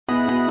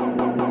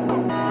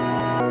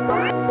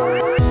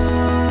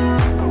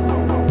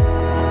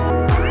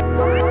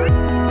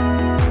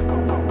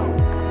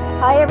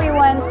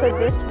So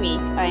this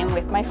week I am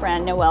with my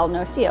friend Noël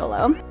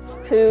Nociolo,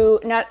 who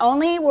not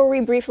only were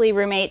we briefly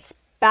roommates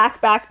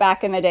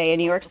back in the day in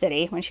New York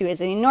City when she was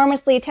an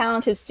enormously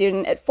talented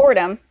student at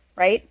Fordham,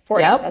 right?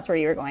 Fordham, Yep. That's where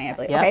you were going, I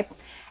believe. Yep. Okay.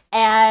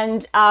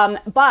 And,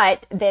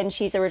 but then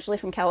she's originally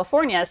from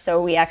California,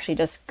 so we actually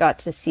just got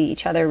to see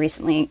each other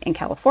recently in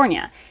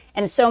California.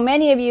 And so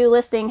many of you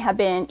listening have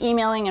been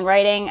emailing and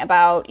writing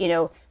about,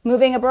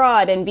 moving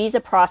abroad and visa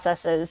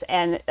processes.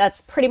 And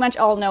that's pretty much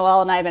all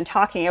Noël and I have been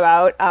talking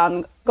about,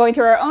 going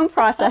through our own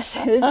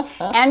processes.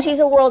 And she's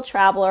a world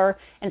traveler.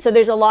 And so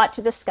there's a lot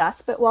to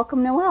discuss, but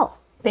welcome, Noël.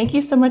 Thank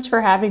you so much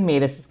for having me.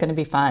 This is going to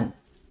be fun.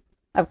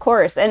 Of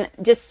course. And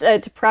just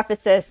to preface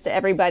this to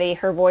everybody,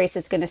 her voice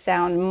is going to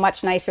sound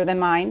much nicer than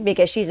mine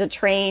because she's a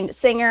trained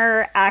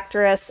singer,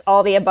 actress,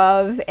 all the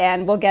above.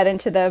 And we'll get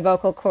into the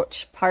vocal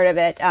coach part of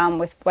it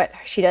with what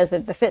she does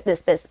with the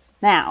fitness business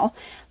now.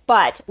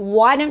 But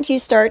why don't you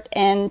start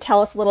and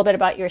tell us a little bit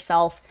about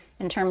yourself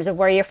in terms of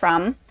where you're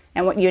from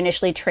and what you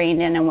initially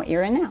trained in and what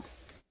you're in now.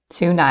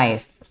 Too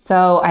nice.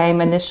 So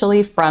I'm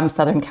initially from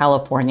Southern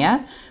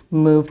California,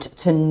 moved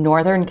to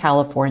Northern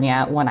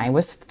California when I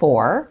was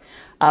 4,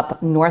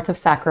 up north of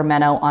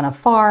Sacramento on a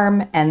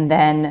farm. And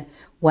then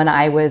when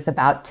I was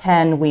about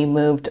 10, we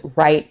moved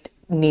right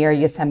near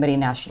Yosemite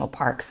National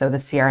Park, so the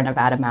Sierra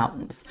Nevada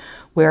mountains,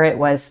 where it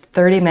was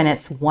 30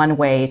 minutes one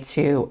way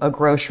to a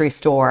grocery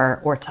store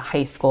or to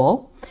high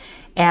school,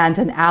 and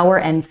an hour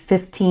and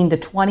 15 to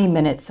 20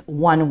 minutes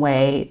one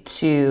way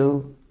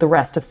to the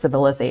rest of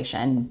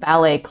civilization,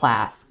 ballet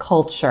class,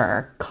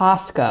 culture,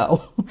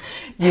 Costco,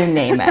 you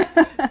name it.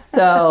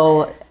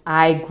 So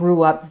I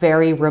grew up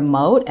very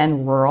remote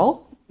and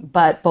rural,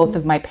 but both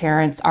of my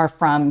parents are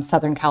from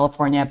Southern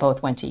California,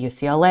 both went to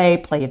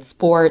UCLA, played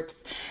sports,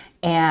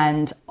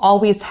 and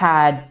always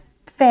had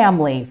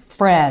family,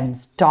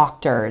 friends,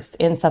 doctors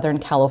in Southern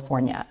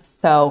California.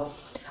 So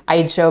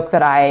I joke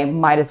that I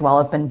might as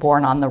well have been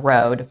born on the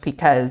road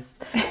because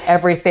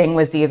everything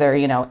was either,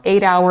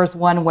 8 hours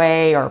one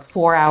way or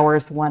 4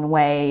 hours one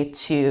way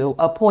to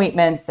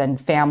appointments and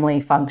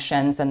family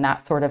functions and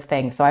that sort of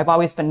thing. So I've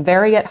always been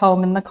very at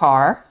home in the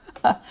car,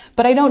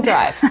 but I don't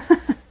drive.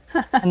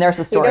 And there's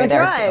a story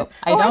there too.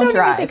 I don't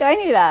drive. Even think I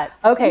knew that.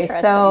 Okay,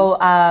 so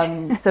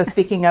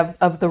speaking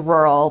of the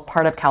rural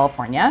part of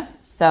California,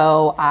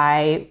 so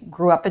I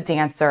grew up a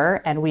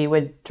dancer, and we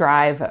would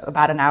drive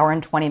about an hour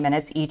and 20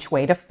 minutes each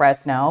way to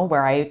Fresno,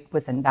 where I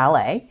was in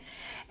ballet.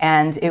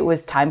 And it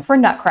was time for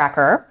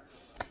Nutcracker,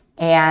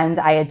 and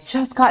I had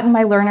just gotten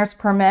my learner's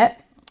permit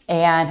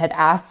and had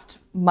asked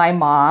my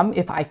mom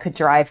if I could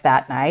drive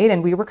that night,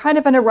 and we were kind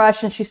of in a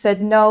rush, and she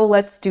said, "No,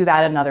 let's do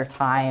that another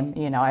time.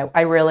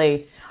 I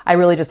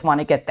really just want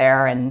to get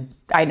there, and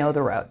I know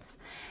the roads."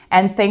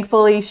 And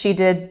thankfully she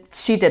did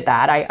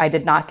that. I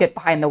did not get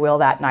behind the wheel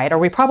that night, or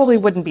we probably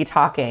wouldn't be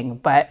talking,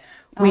 but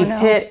we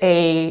hit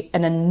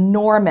an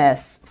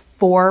enormous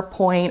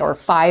 4-point or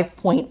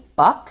 5-point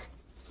buck,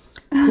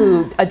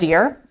 a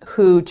deer,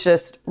 who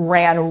just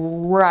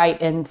ran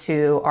right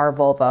into our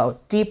Volvo,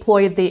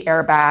 deployed the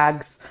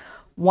airbags.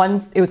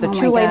 It was a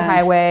 2-lane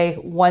highway.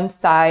 One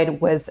side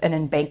was an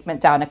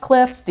embankment down a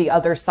cliff. The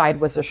other side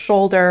was a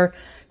shoulder.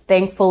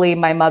 Thankfully,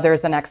 my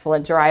mother's an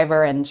excellent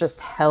driver and just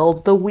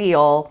held the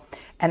wheel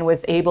and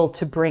was able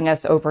to bring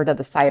us over to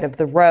the side of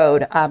the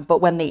road.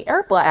 But when the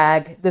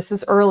airbag, this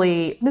is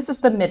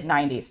the mid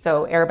 90s,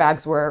 so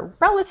airbags were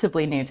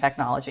relatively new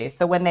technology.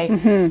 So when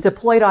they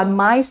deployed on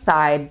my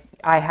side,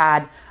 I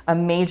had a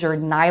major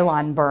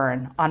nylon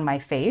burn on my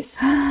face,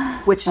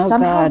 which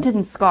somehow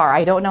didn't scar.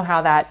 I don't know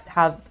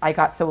how I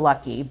got so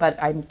lucky,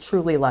 but I'm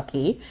truly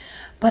lucky.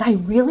 But I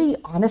really,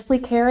 honestly,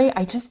 Carrie,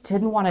 I just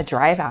didn't want to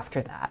drive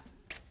after that.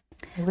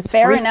 It was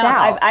fair freaked enough.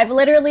 out. I've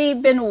literally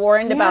been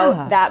warned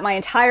about that my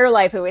entire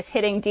life. It was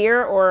hitting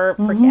deer, or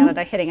for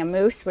Canada, hitting a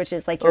moose, which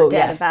is like you're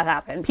dead if that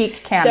happens.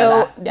 Peak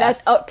Canada. So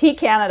that's peak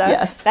Canada.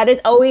 Yes. That is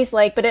always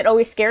but it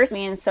always scares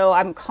me, and so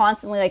I'm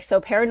constantly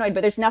so paranoid.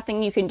 But there's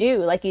nothing you can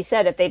do. Like you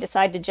said, if they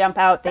decide to jump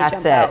out, they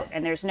jump out,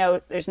 and there's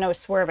no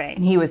swerving.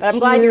 And he was. But I'm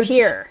glad you're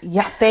here.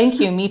 Yeah, thank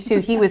you. Me too.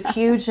 He was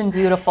huge and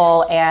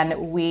beautiful,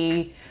 and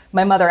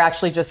my mother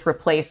actually just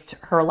replaced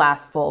her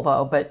last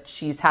Volvo, but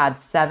she's had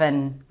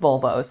 7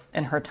 Volvos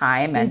in her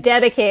time. She's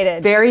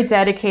dedicated. Very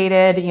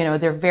dedicated.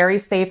 They're very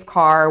safe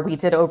car. We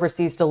did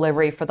overseas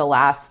delivery for the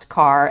last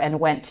car and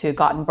went to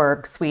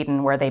Gothenburg,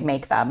 Sweden, where they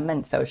make them.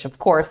 And so, of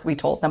course, we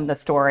told them the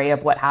story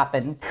of what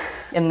happened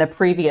in the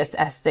previous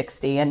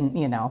S60.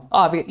 And,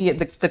 obviously,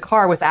 the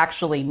car was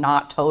actually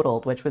not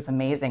totaled, which was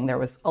amazing. There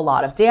was a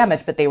lot of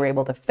damage, but they were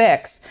able to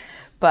fix.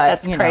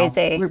 But that's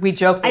crazy. We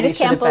joked that I just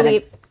can't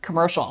believe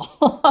commercial.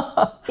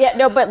 Yeah,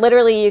 no, but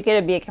literally you get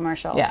to be a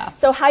commercial. Yeah.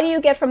 So how do you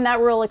get from that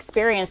rural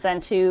experience then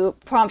to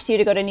prompts you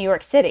to go to New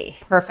York City?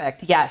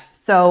 Perfect. Yes.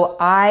 So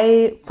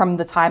from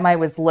the time I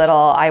was little,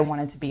 I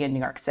wanted to be in New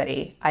York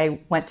City. I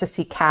went to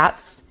see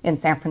Cats in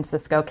San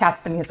Francisco.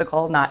 Cats the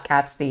musical, not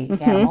Cats the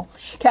animal.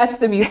 Cats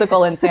the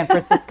musical in San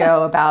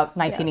Francisco about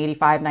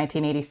 1985,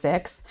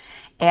 1986.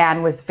 And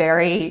I was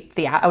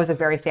a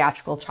very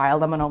theatrical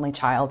child. I'm an only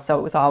child. So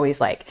it was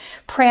always like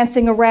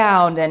prancing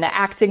around and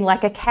acting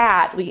like a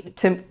cat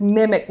to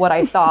mimic what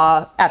I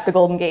saw at the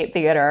Golden Gate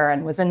Theater,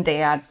 and was in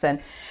dance. And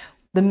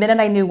the minute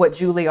I knew what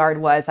Juilliard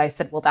was, I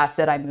said, well, that's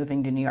it. I'm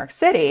moving to New York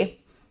City.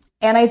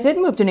 And I did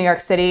move to New York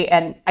City,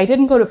 and I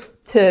didn't go to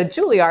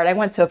Juilliard. I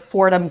went to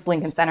Fordham's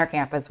Lincoln Center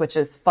campus, which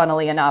is,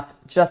 funnily enough,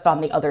 just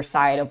on the other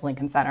side of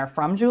Lincoln Center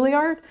from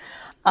Juilliard.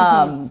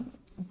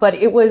 But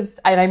it was,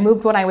 and I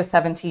moved when I was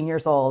 17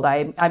 years old.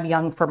 I'm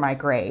young for my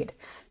grade.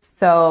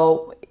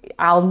 So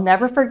I'll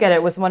never forget it.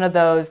 It was one of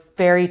those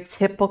very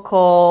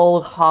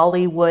typical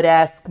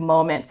Hollywood-esque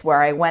moments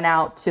where I went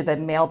out to the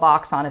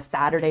mailbox on a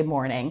Saturday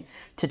morning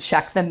to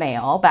check the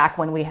mail, back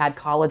when we had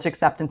college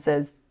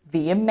acceptances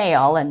via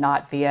mail and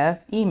not via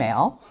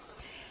email.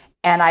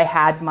 And I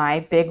had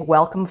my big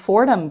Welcome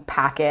Fordham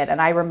packet. And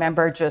I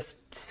remember just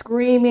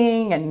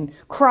screaming and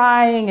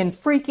crying and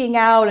freaking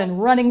out and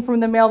running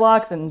from the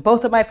mailbox. And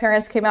both of my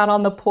parents came out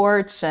on the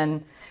porch,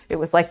 and it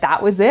was like,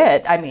 that was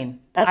it. I mean,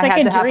 that's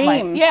like a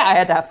dream. I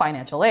had to have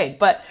financial aid.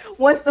 But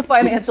once the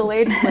financial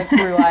aid went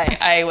through,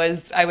 I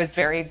was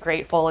very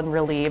grateful and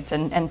relieved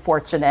and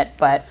fortunate.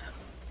 But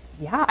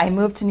yeah, I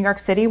moved to New York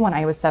City when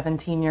I was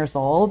 17 years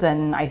old,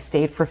 and I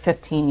stayed for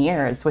 15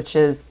 years, which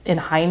is, in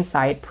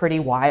hindsight, pretty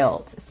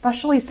wild,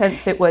 especially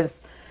since it was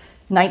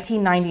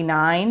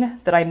 1999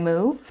 that I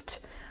moved,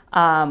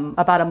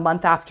 about a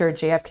month after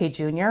JFK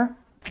Jr.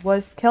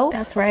 was killed.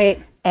 That's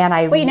right. And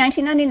Wait,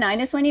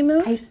 1999 is when you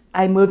moved?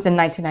 I moved in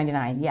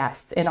 1999,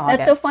 yes, in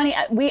August. That's so funny.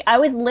 I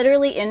was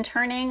literally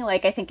interning,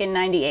 like, I think in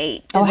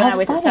 98 is when I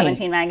was at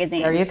 17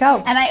 magazine. There you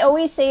go. And I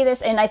always say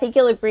this, and I think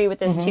you'll agree with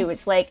this too.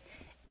 It's like,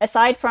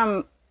 aside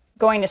from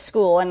going to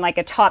school and like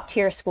a top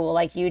tier school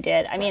like you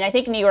did, I mean, I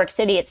think New York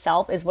City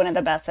itself is one of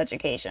the best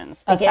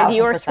educations, because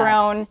you're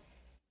thrown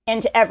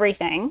into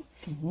everything.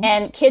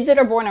 And kids that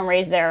are born and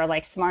raised there are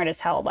like smart as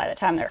hell by the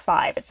time they're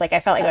 5. It's like, I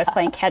felt like I was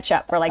playing catch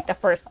up for like the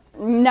first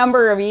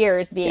number of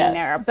years being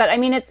there. But I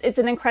mean, it's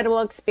an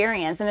incredible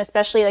experience. And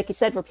especially, like you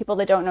said, for people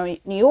that don't know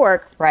New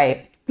York,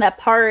 right? That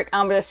part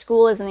where the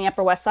school is in the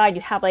Upper West Side,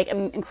 you have like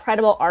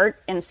incredible art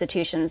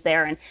institutions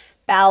there, and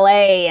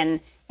ballet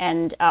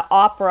and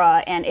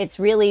opera, and it's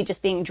really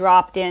just being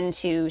dropped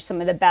into some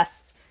of the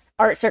best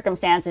art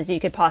circumstances you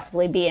could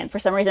possibly be in. For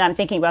some reason, I'm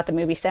thinking about the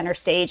movie Center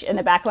Stage in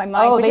the back of my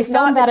mind, which is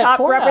not the top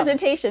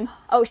representation.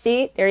 Oh,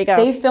 see, there you go.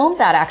 They filmed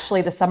that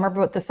actually the summer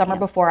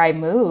before I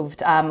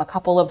moved. A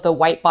couple of the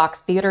white box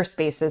theater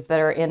spaces that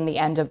are in the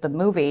end of the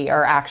movie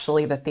are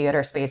actually the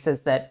theater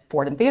spaces that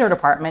Fordham Theater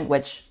Department,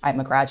 which I'm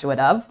a graduate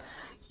of,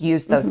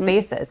 used those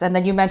spaces. And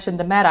then you mentioned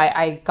the Met.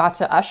 I got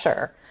to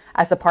usher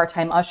as a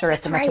part-time usher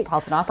at the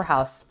Metropolitan Opera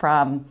House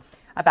from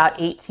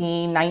about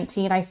 18,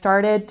 19 I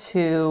started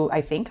to,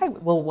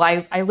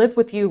 I lived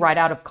with you right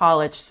out of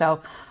college,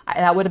 so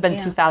that would have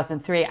been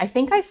 2003. I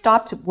think I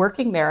stopped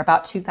working there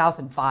about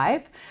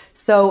 2005.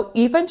 So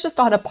even just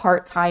on a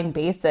part-time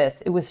basis,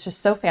 it was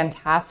just so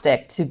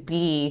fantastic to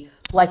be,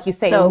 like you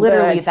say,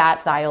 literally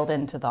that dialed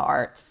into the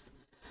arts.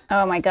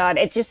 Oh my God.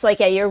 It's just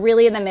like, you're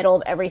really in the middle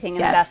of everything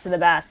and the best of the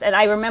best. And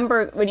I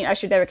remember when you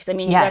ushered there, because I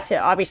mean, you got to,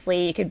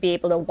 obviously you could be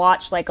able to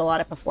watch like a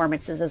lot of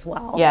performances as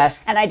well. Yes.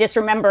 And I just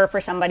remember, for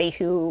somebody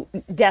who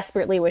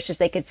desperately wishes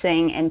they could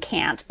sing and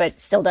can't,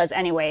 but still does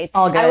anyways,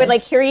 all good. I would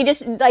like hear you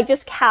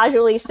just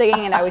casually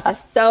singing, and I was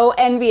just so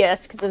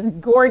envious, because this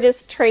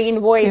gorgeous trained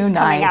voice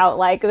coming out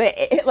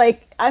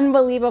like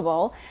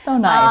unbelievable. So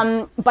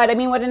nice. But I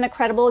mean, what an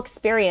incredible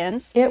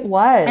experience. It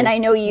was. And I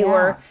know you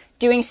were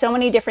doing so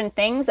many different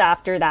things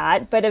after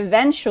that, but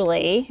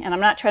eventually, and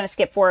I'm not trying to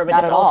skip forward, but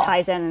this all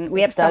ties in.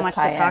 We have so much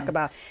to talk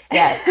about.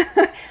 Yes.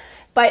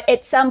 But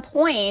at some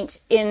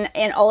point in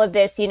all of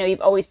this,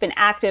 you've always been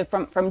active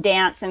from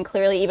dance, and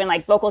clearly even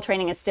like vocal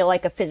training is still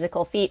like a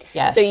physical feat.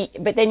 Yes. So,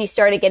 but then you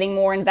started getting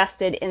more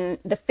invested in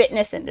the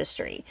fitness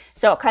industry.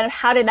 So kind of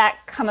how did that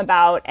come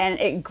about? And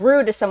it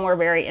grew to somewhere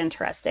very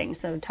interesting.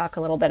 So talk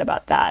a little bit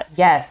about that.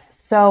 Yes.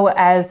 So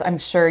as I'm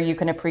sure you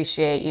can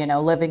appreciate,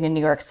 living in New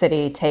York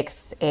City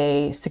takes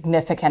a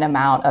significant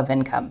amount of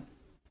income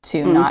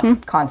to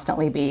not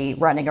constantly be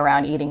running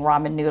around eating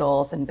ramen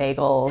noodles and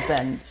bagels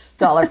and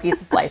dollar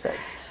pizza slices.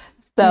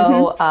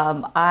 So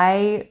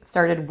I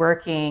started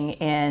working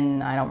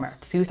in, I don't remember,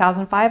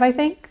 2005, I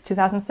think,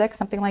 2006,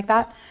 something like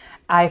that.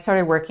 I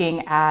started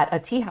working at a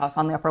tea house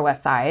on the Upper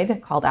West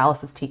Side called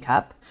Alice's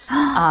Teacup.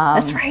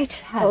 That's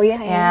right. Yes. Oh,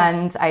 yeah.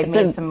 And I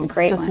made some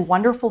just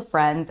wonderful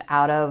friends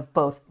out of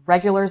both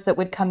regulars that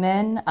would come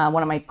in.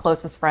 One of my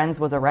closest friends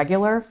was a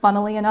regular,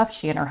 funnily enough,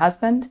 she and her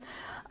husband.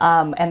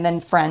 And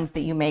then friends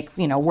that you make,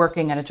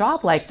 working at a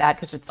job like that,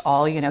 because it's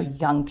all,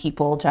 young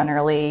people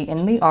generally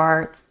in the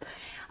arts.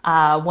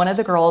 One of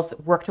the girls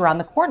worked around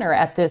the corner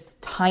at this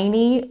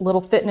tiny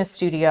little fitness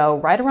studio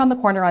right around the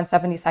corner on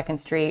 72nd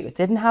Street. It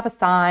didn't have a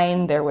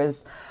sign. There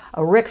was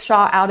a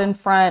rickshaw out in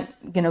front,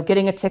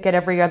 getting a ticket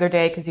every other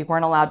day because you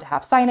weren't allowed to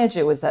have signage.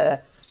 It was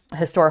a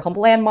historical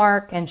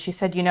landmark. And she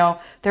said,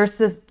 there's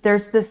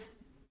this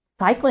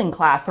cycling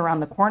class around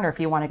the corner if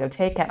you want to go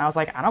take it. And I was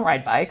like, I don't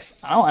ride bikes.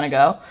 I don't want to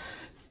go.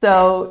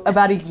 So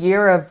about a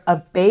year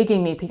of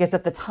begging me, because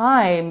at the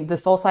time, the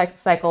Soul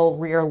Cycle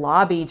rear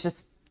lobby,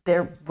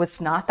 there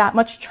was not that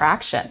much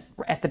traction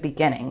at the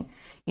beginning.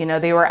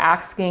 They were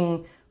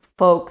asking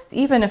folks,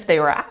 even if they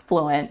were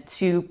affluent,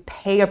 to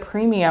pay a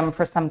premium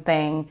for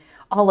something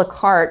a la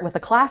carte with a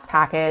class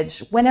package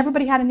when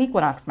everybody had an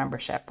Equinox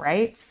membership,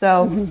 right?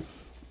 So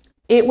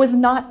it was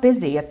not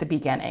busy at the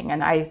beginning.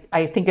 And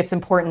I think it's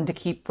important to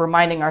keep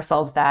reminding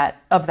ourselves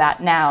of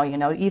that now.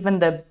 Even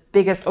the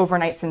biggest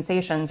overnight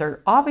sensations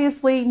are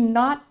obviously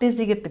not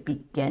busy at the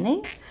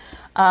beginning.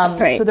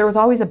 That's right. So there was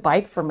always a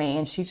bike for me,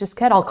 and she just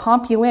said, I'll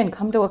comp you in,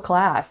 come to a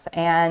class.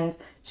 And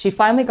she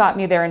finally got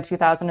me there in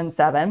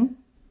 2007,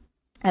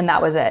 and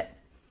that was it.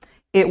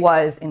 It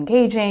was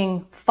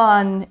engaging,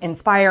 fun,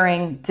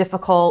 inspiring,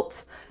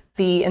 difficult.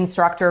 The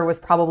instructor was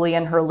probably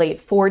in her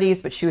late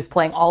 40s, but she was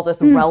playing all this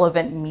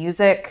relevant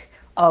music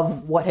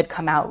of what had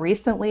come out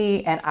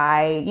recently. And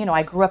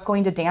I grew up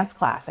going to dance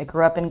class. I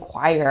grew up in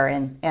choir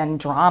and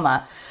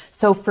drama.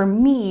 So for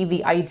me,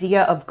 the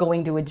idea of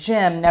going to a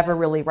gym never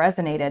really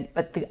resonated,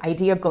 but the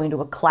idea of going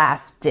to a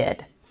class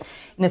did.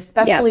 And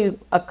especially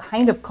a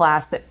kind of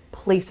class that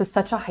places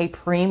such a high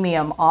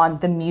premium on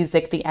the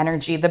music, the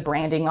energy, the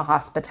branding, the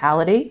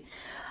hospitality.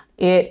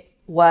 It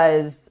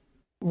was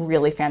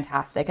really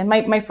fantastic. And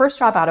my first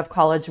job out of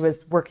college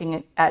was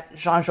working at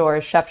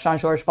Chef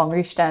Jean-Georges von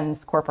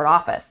Richten's corporate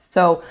office.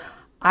 So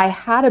I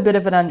had a bit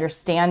of an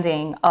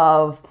understanding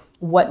of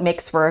what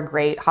makes for a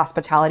great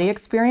hospitality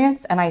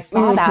experience. And I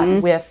saw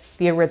that with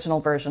the original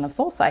version of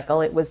Soul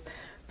Cycle. It was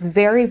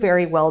very,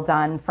 very well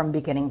done from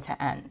beginning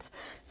to end.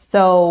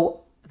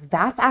 So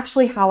that's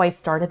actually how I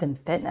started in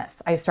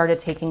fitness. I started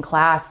taking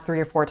class 3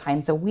 or 4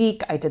 times a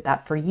week. I did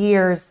that for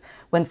years.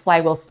 When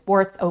Flywheel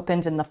Sports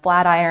opened in the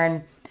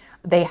Flatiron,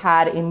 they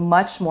had a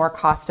much more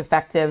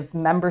cost-effective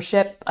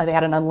membership. They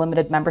had an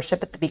unlimited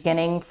membership at the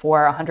beginning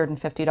for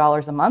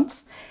 $150 a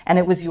month, and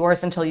it was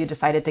yours until you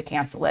decided to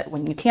cancel it.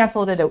 When you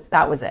canceled it,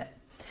 that was it.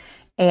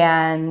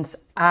 And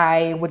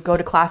I would go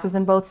to classes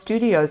in both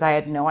studios. I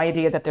had no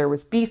idea that there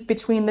was beef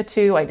between the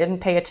two. I didn't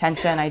pay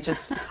attention. I got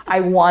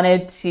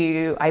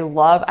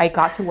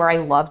to where I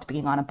loved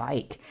being on a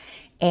bike.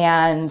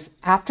 And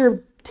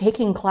after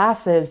taking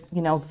classes,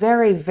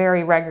 very,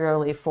 very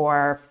regularly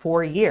for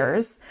 4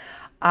 years,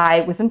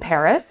 I was in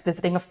Paris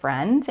visiting a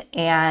friend,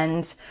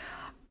 and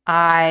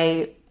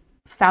I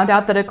found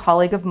out that a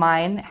colleague of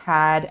mine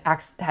had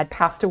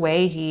passed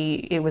away.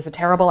 It was a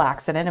terrible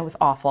accident. It was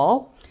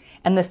awful.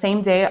 And the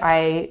same day,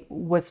 I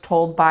was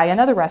told by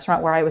another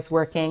restaurant where I was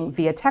working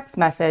via text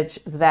message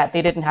that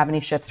they didn't have any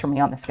shifts for me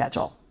on the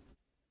schedule.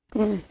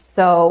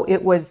 So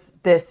it was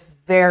this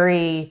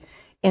very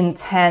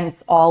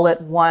intense, all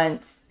at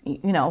once,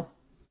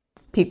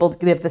 people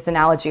give this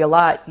analogy a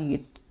lot.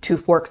 2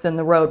 forks in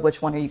the road,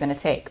 which one are you going to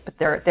take? But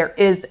there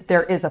is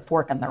a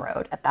fork in the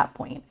road at that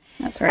point.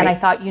 That's right. And I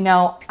thought,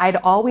 I'd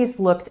always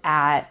looked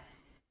at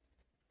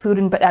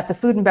the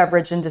food and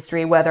beverage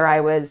industry, whether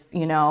I was,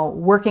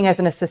 working as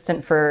an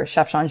assistant for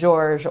Chef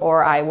Jean-Georges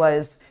or I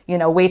was,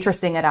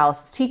 waitressing at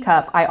Alice's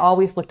Teacup. I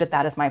always looked at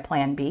that as my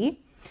plan B.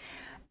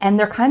 And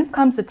there kind of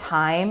comes a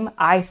time,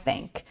 I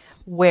think,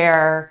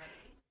 where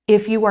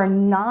if you are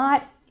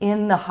not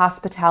in the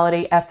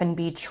hospitality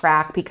F&B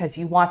track because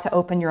you want to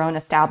open your own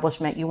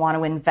establishment, you want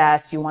to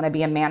invest, you want to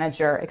be a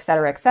manager, et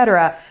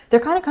cetera, there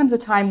kind of comes a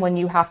time when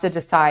you have to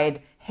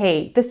decide,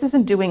 hey, this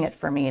isn't doing it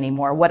for me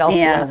anymore. What else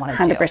do I want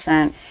to do?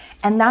 100%.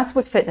 And that's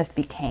what fitness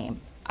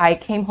became. I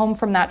came home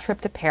from that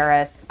trip to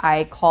Paris.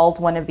 I called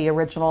one of the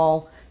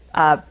original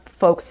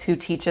folks who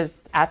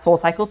teaches at Soul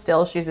Cycle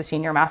still. She's a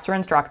senior master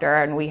instructor,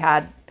 and we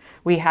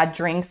had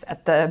drinks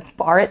at the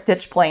bar at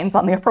Ditch Plains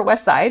on the Upper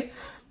West Side.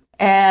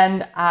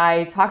 And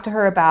I talked to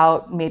her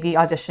about maybe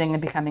auditioning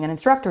and becoming an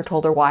instructor,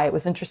 told her why it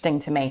was interesting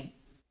to me.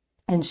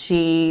 And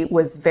she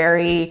was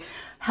very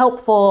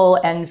helpful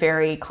and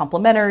very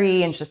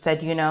complimentary, and just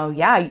said,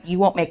 you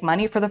won't make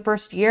money for the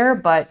first year,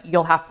 but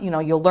you'll have,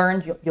 you'll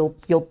learn,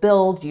 you'll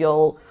build,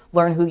 you'll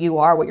learn who you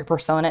are, what your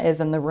persona is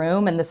in the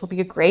room, and this will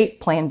be a great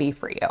plan B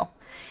for you.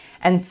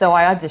 And so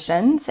I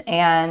auditioned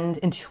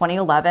in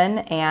 2011,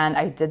 and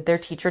I did their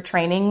teacher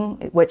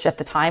training, which at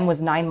the time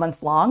was 9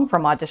 months long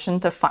from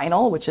audition to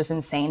final, which is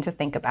insane to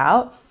think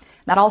about.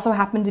 That also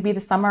happened to be the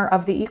summer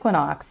of the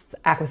Equinox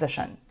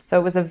acquisition. So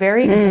it was a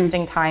very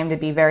interesting time to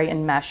be very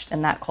enmeshed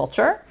in that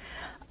culture.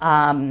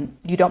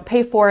 You don't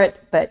pay for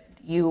it, but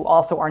you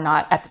also are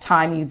not, at the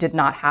time, you did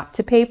not have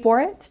to pay for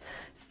it.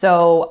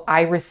 So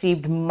I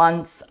received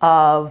months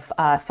of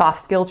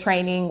soft skill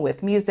training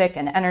with music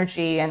and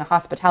energy and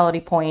hospitality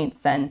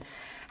points and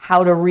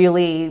how to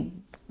really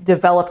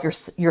develop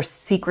your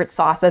secret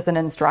sauce as an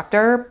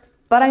instructor.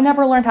 But I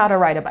never learned how to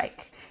ride a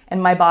bike,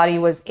 and my body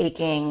was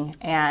aching.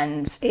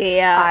 And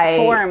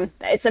form.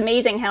 It's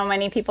amazing how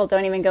many people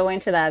don't even go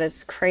into that.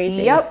 It's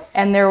crazy. Yep.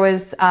 And there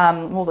was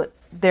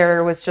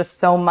just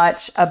so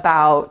much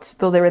about,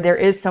 though there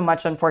is so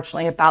much,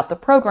 unfortunately, about the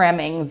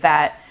programming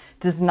that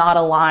does not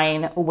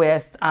align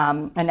with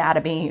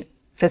anatomy,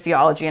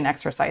 physiology, and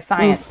exercise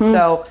science.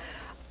 So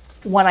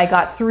when I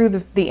got through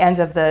the end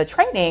of the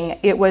training,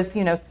 it was,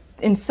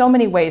 in so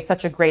many ways,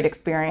 such a great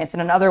experience,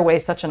 and in other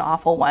ways, such an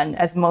awful one,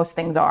 as most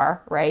things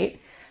are, right?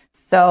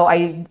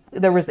 So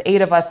there was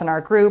 8 of us in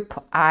our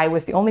group. I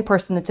was the only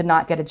person that did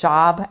not get a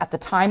job. At the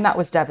time, that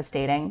was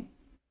devastating.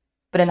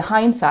 But in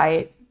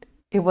hindsight,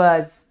 it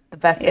was the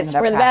best thing that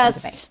ever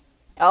happened to me.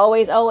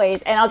 Always,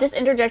 always. And I'll just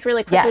interject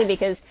really quickly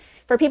because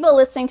for people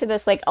listening to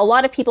this, like a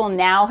lot of people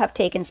now have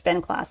taken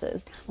spin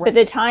classes. Right. But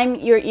the time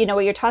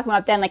what you're talking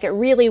about then, like it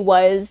really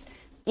was,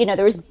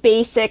 there was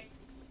basic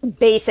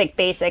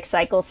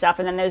cycle stuff.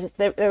 And then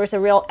there was a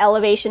real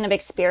elevation of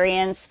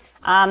experience.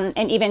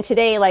 And even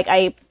today, like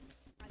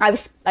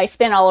I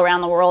spin all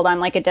around the world. I'm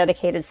like a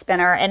dedicated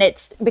spinner, and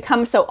it's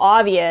become so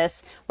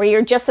obvious where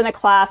you're just in a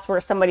class where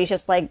somebody's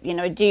just like,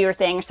 do your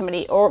thing,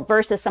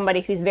 versus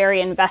somebody who's very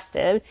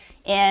invested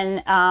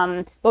in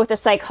both the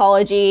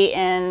psychology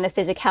and the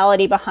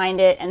physicality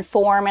behind it and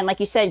form. And like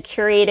you said,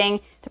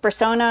 curating the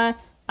persona,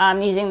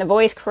 using the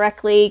voice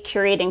correctly,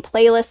 curating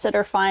playlists that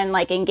are fun,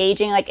 like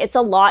engaging, like it's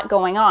a lot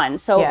going on.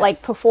 So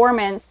like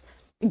performance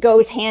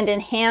goes hand in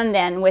hand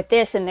then with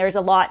this, and there's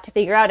a lot to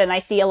figure out. And I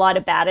see a lot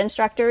of bad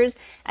instructors,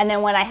 and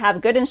then when I have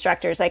good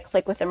instructors, I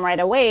click with them right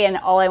away, and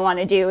all I want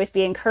to do is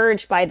be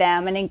encouraged by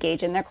them and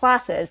engage in their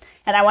classes,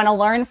 and I want to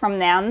learn from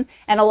them.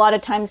 And a lot of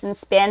times in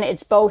spin,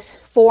 it's both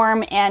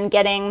form and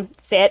getting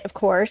fit, of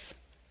course,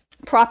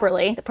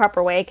 properly, the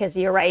proper way, because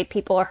you're right,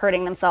 people are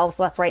hurting themselves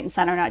left, right, and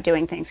center, not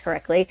doing things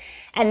correctly.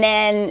 And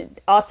then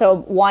also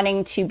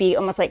wanting to be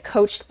almost like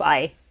coached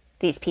by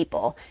these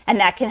people, and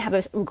that can have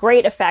a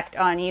great effect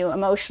on you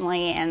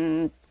emotionally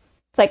and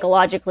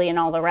psychologically and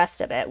all the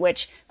rest of it,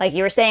 which, like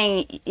you were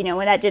saying,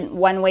 when that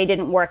one way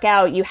didn't work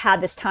out, you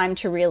had this time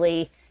to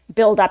really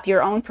build up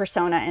your own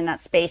persona in that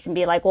space and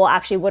be like, well,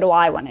 actually, what do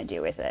I want to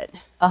do with it?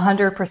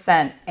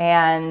 100%.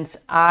 And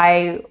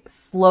I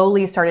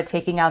slowly started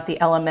taking out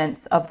the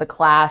elements of the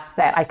class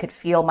that I could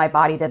feel my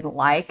body didn't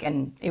like,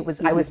 and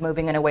I was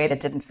moving in a way that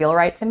didn't feel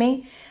right to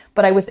me.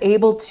 But I was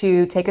able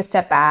to take a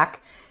step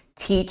back,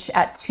 teach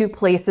at 2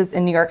 places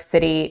in New York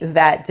City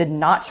that did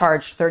not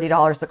charge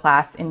 $30 a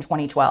class in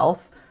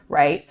 2012,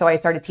 right? So I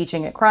started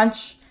teaching at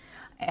Crunch,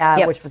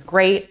 which was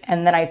great.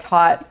 And then I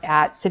taught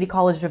at City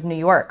College of New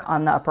York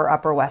on the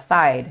Upper West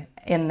Side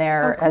in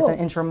there as an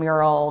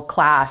intramural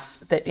class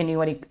that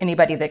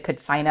anybody that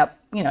could sign up,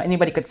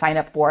 anybody could sign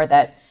up for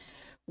that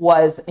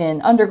was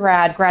in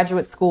undergrad,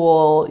 graduate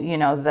school,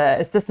 the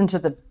assistant to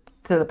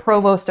the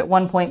provost at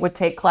one point would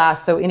take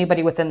class. So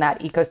anybody within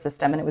that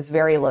ecosystem, and it was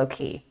very low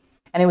key.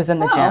 And it was in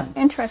the gym.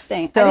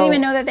 Interesting. So, I didn't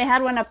even know that they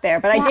had one up there,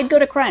 but I did go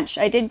to Crunch.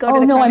 I did go to the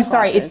Crunch no, I'm classes.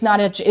 sorry. It's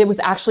not it was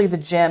actually the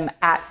gym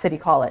at City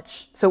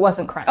College. So it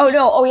wasn't Crunch. Oh,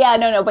 no. Oh, yeah.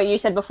 No. But you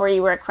said before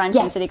you were at Crunch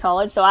in City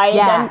College. So I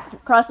had done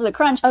cross to the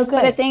Crunch. Oh, good.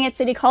 But the thing at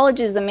City College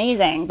is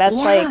amazing. That's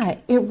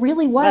it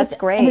really was. That's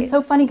great. And it's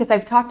so funny because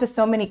I've talked to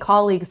so many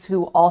colleagues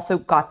who also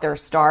got their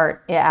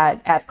start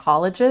at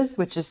colleges,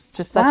 which is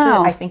just such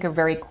I think, a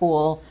very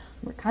cool,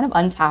 kind of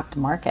untapped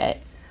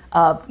market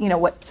of,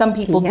 what some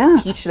people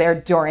teach there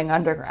during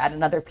undergrad,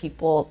 and other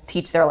people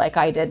teach there like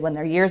I did when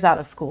they're years out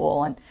of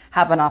school and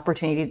have an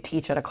opportunity to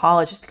teach at a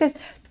college, just because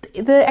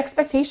the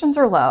expectations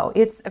are low.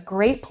 It's a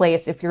great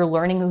place if you're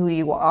learning who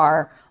you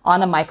are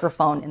on a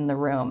microphone in the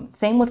room.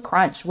 Same with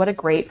Crunch. What a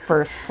great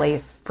first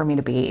place for me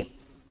to be.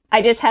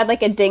 I just had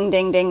like a ding,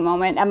 ding, ding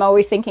moment. I'm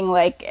always thinking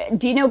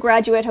do you know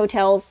Graduate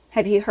Hotels?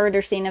 Have you heard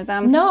or seen of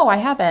them? No, I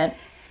haven't.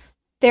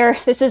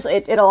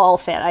 It'll all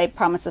fit. I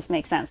promise this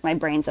makes sense. My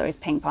brain's always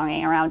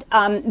ping-ponging around.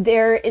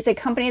 It's a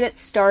company that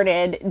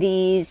started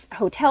these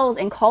hotels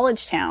in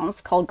college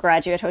towns called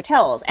Graduate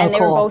Hotels. And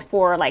they were both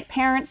for like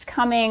parents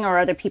coming or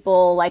other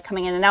people like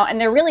coming in and out. And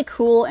they're really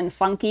cool and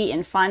funky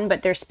and fun,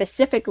 but they're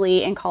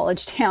specifically in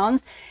college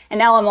towns. And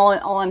now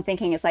all I'm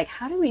thinking is like,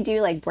 how do we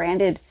do like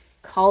branded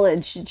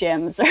college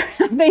gyms or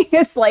something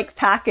that's like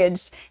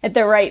packaged at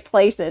the right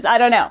places? I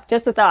don't know.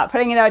 Just a thought,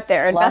 putting it out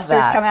there.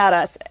 Investors come at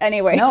us.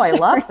 Anyway. No, I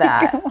love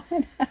that.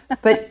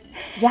 But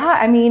yeah,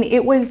 I mean,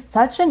 it was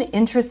such an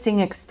interesting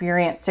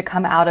experience to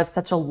come out of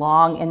such a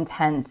long,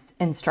 intense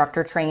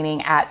instructor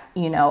training at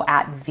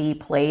the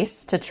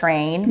place to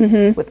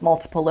train with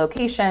multiple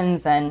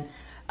locations and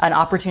an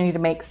opportunity to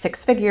make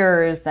 6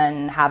 figures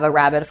and have a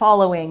rabid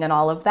following and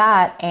all of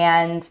that.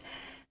 And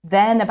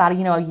then about,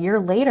 a year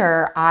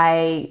later,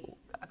 I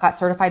got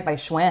certified by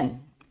Schwinn.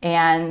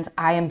 And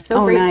I am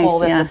so grateful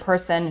that the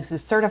person who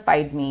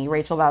certified me,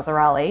 Rachel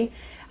Vazzarelli,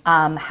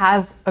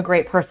 has a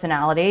great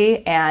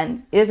personality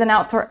and is an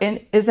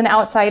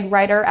outside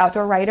writer,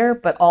 outdoor writer,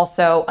 but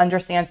also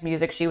understands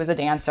music. She was a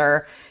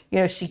dancer.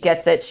 She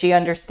gets it. She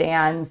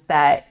understands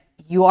that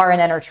you are an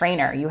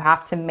entertainer. You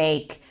have to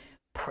make,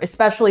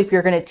 especially if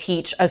you're going to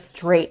teach a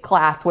straight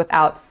class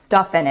without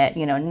stuff in it,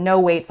 no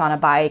weights on a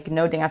bike,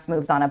 no dance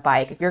moves on a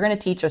bike. If you're going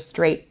to teach a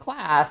straight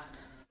class,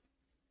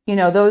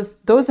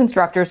 those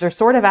instructors are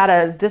sort of at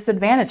a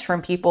disadvantage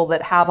from people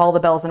that have all the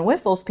bells and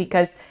whistles,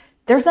 because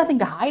there's nothing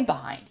to hide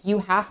behind. You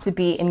have to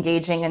be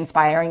engaging,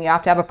 inspiring. You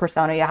have to have a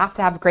persona. You have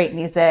to have great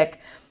music.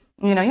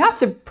 You know, you have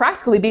to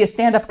practically be a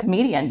stand-up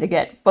comedian to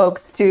get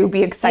folks to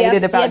be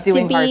excited about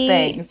doing hard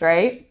things,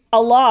 right?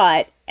 A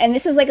lot. And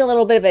this is like a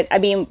little bit of it. I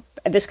mean,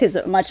 this is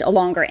a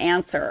longer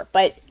answer,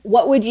 but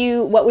what would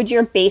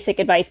your basic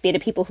advice be to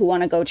people who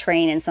want to go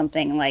train in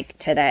something like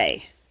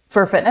today?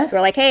 For fitness?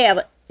 We're like, hey,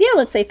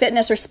 let's say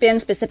fitness or spin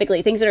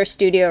specifically, things that are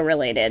studio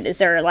related. Is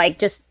there like,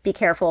 just be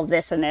careful of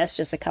this and this,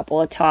 just a couple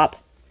of top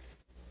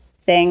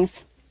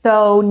things?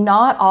 So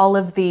not all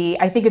of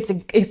I think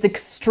it's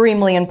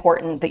extremely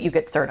important that you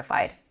get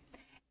certified.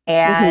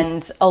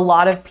 And a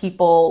lot of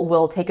people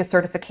will take a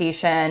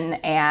certification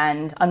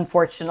and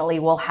unfortunately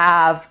will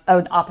have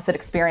an opposite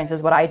experience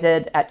as what I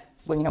did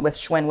with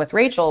Schwinn with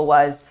Rachel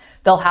was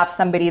they'll have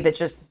somebody that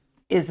just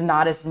is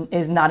not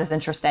as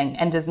interesting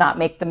and does not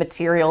make the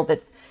material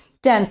that's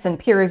dense and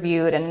peer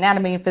reviewed and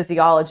anatomy and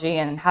physiology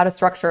and how to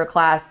structure a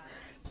class.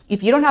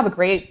 If you don't have a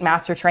great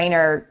master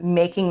trainer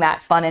making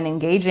that fun and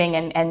engaging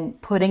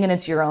and putting it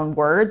into your own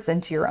words,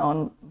 into your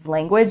own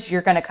language,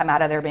 you're going to come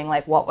out of there being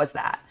like, what was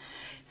that?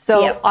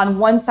 So on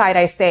one side,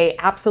 I say,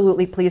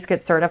 absolutely, please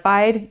get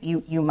certified.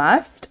 You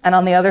must. And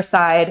on the other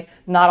side,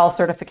 not all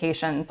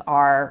certifications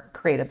are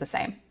created the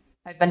same.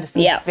 I've been to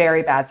some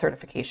very bad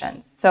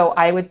certifications. So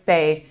I would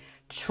say,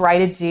 try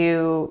to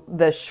do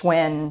the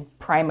Schwinn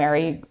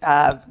primary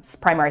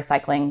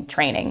cycling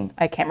training.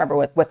 I can't remember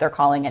what they're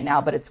calling it now,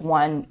 but it's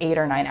 1 8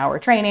 or 9 hour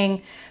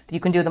training. You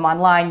can do them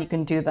online. You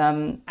can do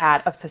them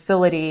at a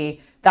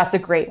facility. That's a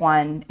great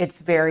one. It's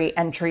very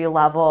entry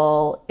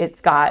level.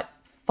 It's got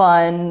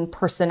fun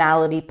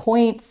personality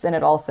points, and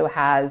it also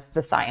has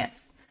the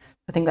science.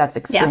 I think that's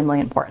extremely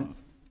important.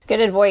 It's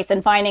good advice,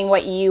 and finding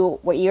what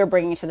you're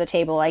bringing to the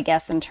table, I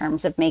guess, in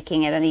terms of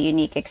making it a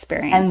unique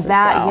experience. And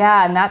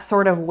and that's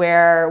sort of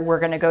where we're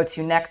going to go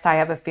to next, I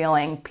have a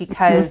feeling,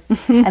 because,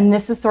 and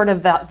this is sort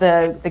of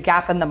the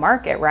gap in the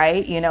market,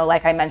 right? You know,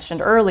 like I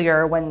mentioned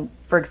earlier,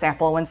 for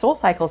example, when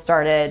SoulCycle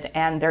started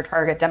and their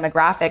target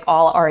demographic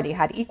all already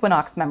had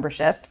Equinox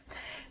memberships,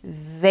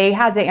 they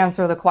had to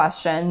answer the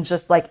question,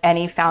 just like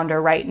any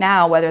founder right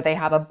now, whether they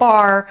have a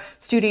bar,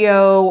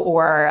 studio,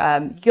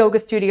 or yoga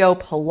studio,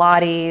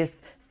 Pilates,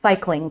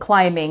 cycling,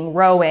 climbing,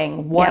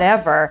 rowing,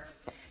 whatever.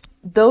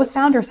 Those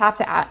founders have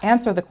to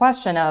answer the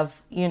question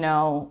of, you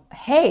know,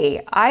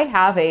 hey, I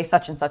have a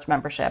such and such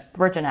membership,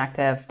 Virgin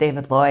Active,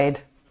 David Lloyd,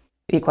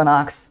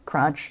 Equinox,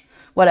 Crunch,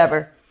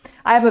 whatever.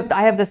 I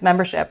have this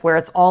membership where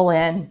it's all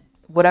in,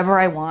 whatever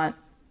I want,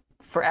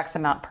 for X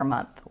amount per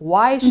month.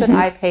 Why should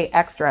I pay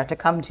extra to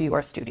come to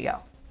your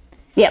studio?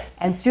 Yep.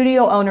 And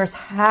studio owners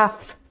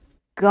have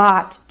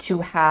got to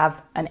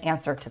have an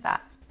answer to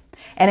that.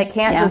 And it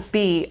can't just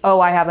be, oh,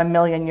 I have €1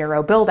 million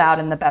build out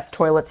and the best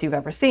toilets you've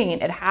ever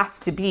seen. It has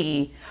to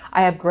be,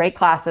 I have great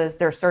classes.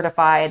 They're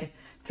certified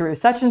through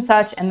such and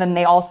such. And then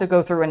they also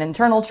go through an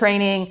internal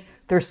training.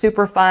 They're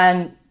super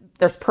fun.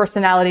 There's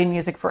personality and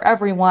music for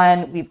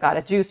everyone. We've got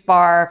a juice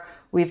bar.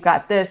 We've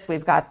got this,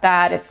 we've got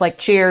that. It's like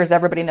Cheers,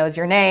 everybody knows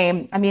your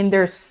name. I mean,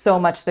 there's so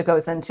much that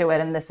goes into it.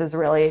 And this is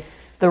really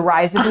the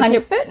rise of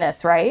boutique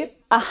fitness, right?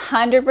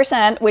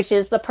 100%, which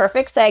is the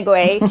perfect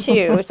segue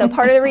too. So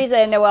part of the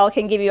reason Noël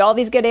can give you all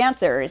these good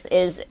answers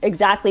is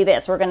exactly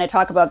this. We're going to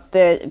talk about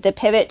the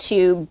pivot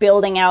to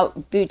building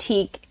out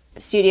boutique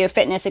studio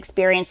fitness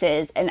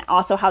experiences and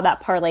also how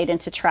that parlayed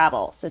into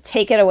travel. So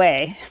take it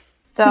away.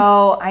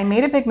 So I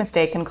made a big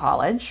mistake in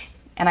college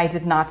and I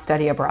did not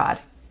study abroad.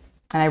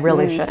 And I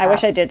really should have. I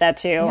wish I did that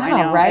too. Yeah,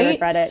 I know, right? I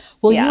regret it.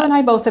 Well, you and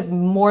I both have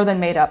more than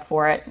made up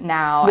for it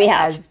now we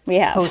as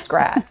have.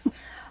 post-grads.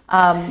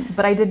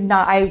 But I did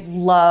not, I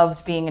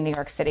loved being in New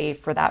York City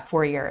for that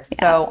 4 years. Yeah.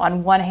 So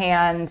on one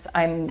hand,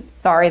 I'm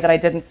sorry that I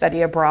didn't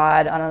study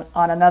abroad.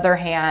 On another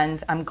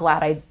hand, I'm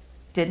glad I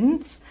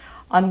didn't.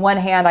 On one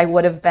hand, I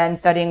would have been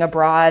studying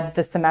abroad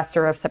the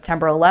semester of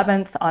September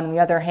 11th. On the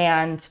other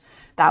hand,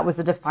 that was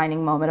a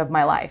defining moment of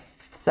my life.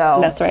 So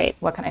that's right.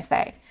 What can I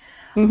say?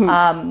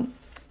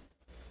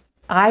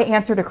 I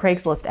answered a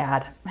Craigslist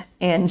ad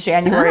in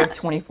January of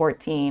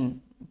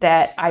 2014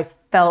 that I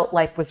felt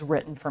like was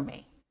written for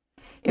me.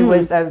 It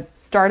was a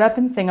startup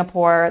in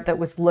Singapore that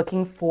was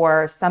looking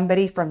for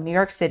somebody from New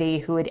York City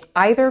who had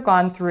either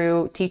gone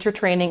through teacher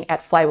training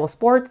at Flywheel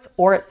Sports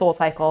or at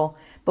SoulCycle,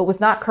 but was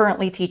not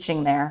currently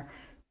teaching there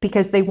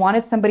because they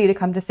wanted somebody to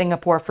come to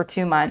Singapore for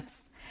 2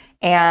 months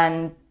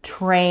and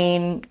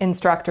train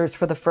instructors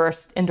for the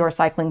first indoor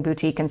cycling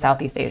boutique in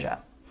Southeast Asia.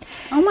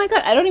 Oh my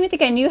God, I don't even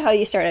think I knew how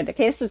you started.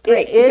 Okay, this is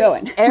great. Keep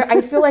going. I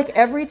feel like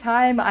every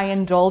time I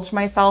indulge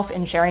myself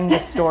in sharing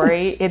this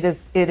story,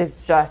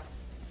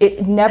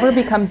 it never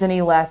becomes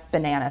any less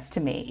bananas to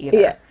me either.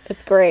 Yeah,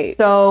 it's great.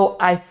 So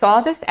I saw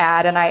this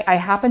ad and I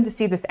happened to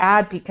see this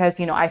ad because,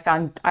 I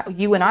found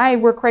you and I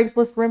were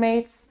Craigslist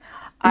roommates.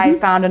 I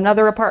found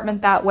another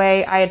apartment that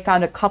way. I had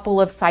found a couple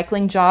of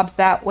cycling jobs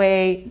that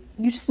way.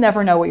 You just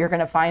never know what you're going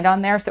to find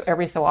on there. So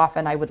every so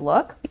often I would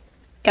look.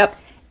 Yep.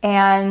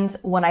 And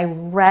when I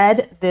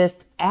read this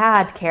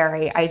ad,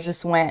 Carrie, I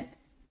just went,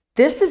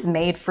 this is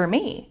made for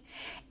me.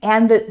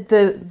 And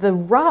the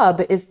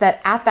rub is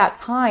that at that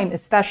time,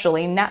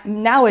 especially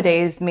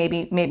nowadays,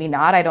 maybe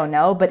not, I don't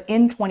know, but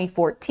in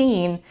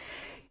 2014,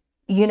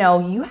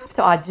 you have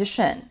to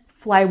audition.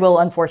 Flywheel,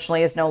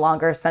 unfortunately, is no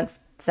longer since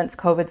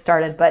COVID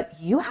started, but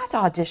you had to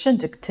audition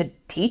to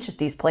teach at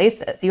these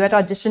places. You had to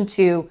audition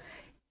to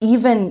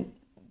even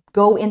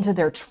go into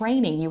their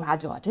training. You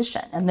had to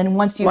audition. And then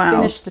once you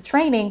finished the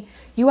training,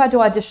 you had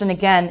to audition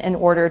again in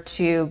order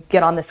to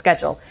get on the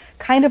schedule.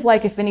 Kind of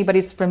like if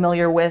anybody's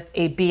familiar with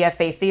a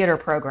BFA theater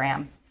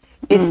program,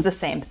 it's the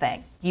same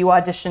thing. You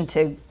audition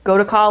to go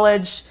to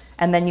college,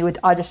 and then you would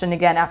audition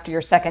again after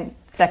your second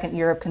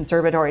year of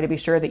conservatory to be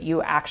sure that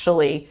you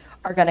actually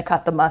are going to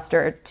cut the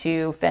mustard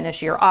to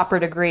finish your opera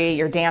degree,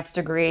 your dance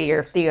degree,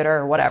 your theater,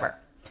 or whatever.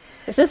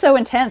 This is so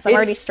intense. I'm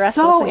already stressed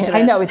listening to this.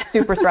 I know, it's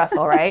super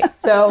stressful, right?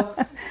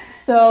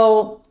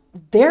 So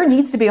there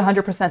needs to be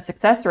 100%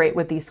 success rate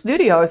with these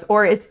studios,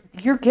 or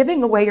you're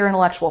giving away your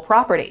intellectual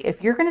property.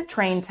 If you're going to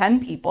train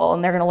 10 people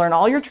and they're going to learn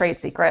all your trade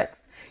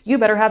secrets, you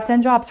better have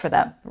 10 jobs for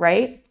them,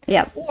 right?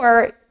 Yeah.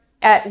 Or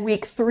at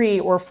week 3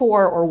 or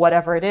 4 or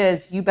whatever it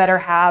is, you better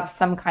have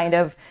some kind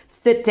of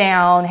sit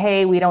down,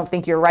 hey, we don't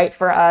think you're right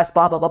for us,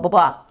 blah, blah, blah, blah,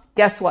 blah.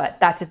 Guess what?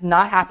 That did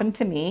not happen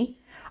to me.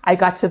 I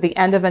got to the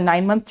end of a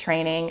 9-month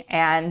training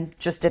and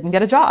just didn't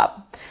get a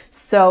job.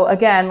 So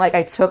again,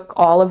 I took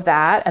all of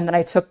that, and then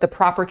I took the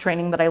proper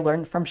training that I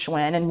learned from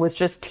Schwinn and was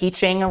just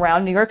teaching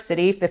around New York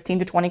City, 15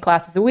 to 20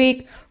 classes a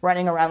week,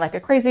 running around like a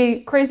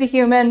crazy, crazy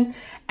human.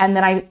 And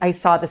then I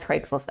saw this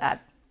Craigslist ad.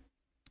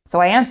 So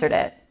I answered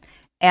it.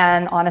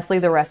 And honestly,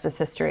 the rest is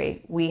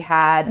history. We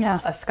had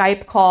a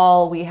Skype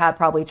call. We had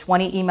probably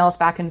 20 emails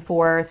back and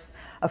forth.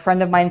 A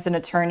friend of mine's an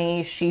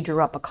attorney. She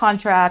drew up a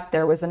contract.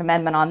 There was an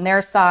amendment on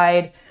their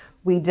side.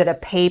 We did a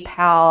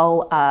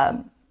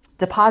PayPal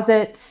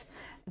deposit.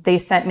 They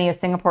sent me a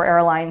Singapore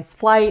Airlines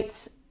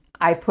flight.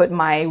 I put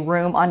my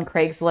room on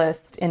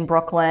Craigslist in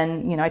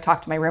Brooklyn. I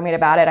talked to my roommate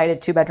about it. I had a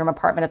 2-bedroom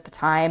apartment at the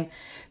time.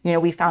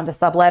 We found a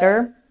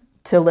subletter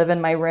to live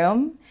in my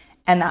room,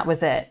 and that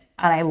was it.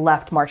 And I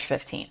left March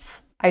 15th.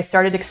 I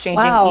started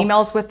exchanging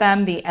emails with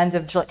them the end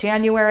of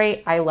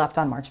January. I left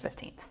on March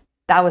 15th.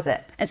 That was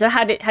it. And so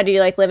how do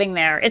you like living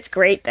there? It's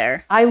great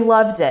there. I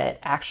loved it,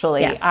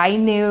 actually. Yeah. I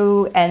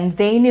knew, and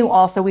they knew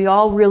also, we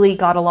all really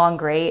got along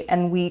great.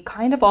 And we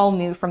kind of all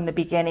knew from the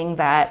beginning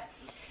that,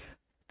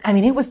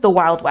 it was the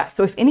Wild West.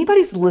 So if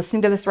anybody's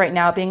listening to this right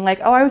now being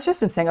like, oh, I was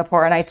just in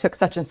Singapore and I took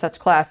such and such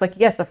class,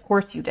 yes, of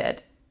course you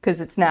did. Because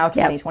it's now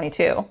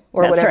 2022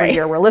 or That's whatever right.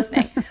 year we're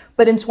listening.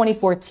 But in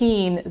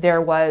 2014,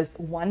 there was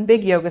one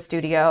big yoga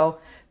studio.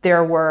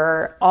 There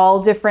were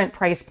all different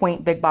price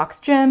point big box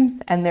gyms,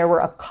 and there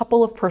were a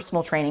couple of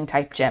personal training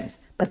type gyms.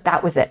 But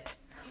that was it.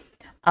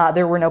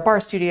 There were no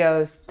bar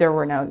studios. There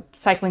were no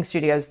cycling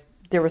studios.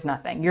 There was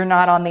nothing. You're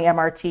not on the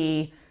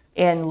MRT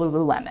in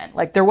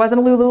Lululemon. There wasn't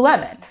a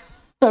Lululemon.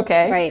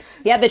 Okay. Right.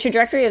 Yeah. The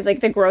trajectory of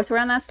the growth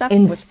around that stuff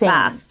was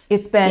fast.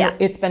 It's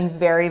been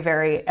very,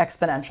 very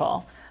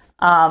exponential.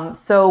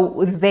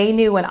 So they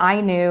knew and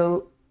I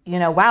knew,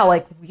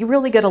 wow, we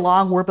really get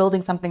along. We're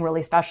building something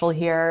really special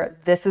here.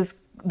 This is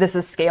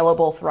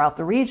scalable throughout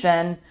the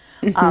region.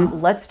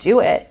 Let's do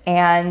it.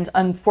 And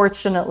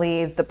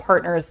unfortunately, the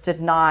partners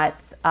did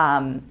not,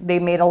 they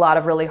made a lot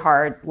of really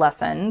hard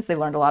lessons. They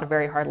learned a lot of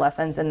very hard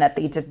lessons, in that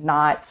they did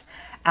not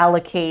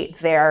allocate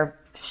their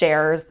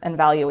shares and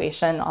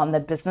valuation on the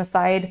business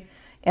side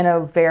in a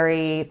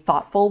very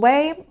thoughtful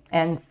way.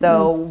 And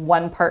so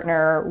one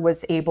partner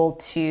was able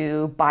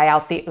to buy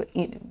out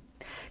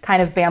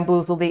kind of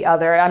bamboozle the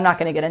other. I'm not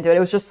going to get into it. It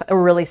was just a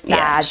really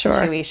sad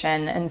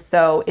situation. And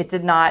so it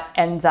did not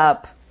end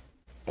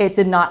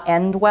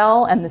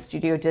well. And the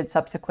studio did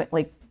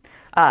subsequently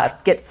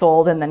get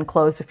sold and then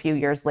closed a few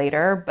years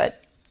later.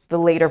 But the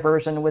later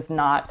version was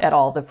not at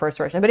all the first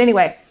version. But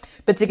anyway,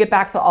 to get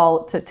back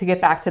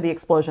to the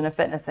explosion of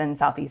fitness in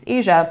Southeast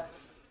Asia,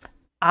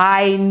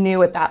 I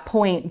knew at that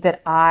point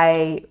that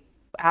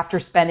after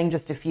spending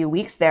just a few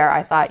weeks there,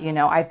 I thought,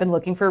 I've been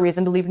looking for a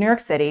reason to leave New York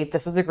City.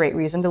 This is a great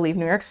reason to leave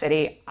New York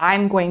City.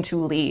 I'm going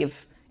to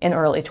leave in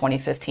early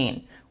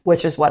 2015,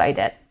 which is what I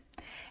did.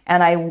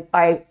 And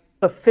I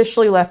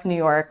officially left New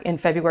York in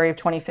February of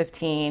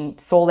 2015,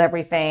 sold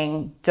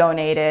everything,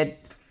 donated,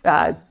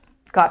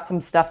 got some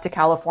stuff to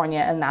California,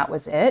 and that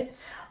was it.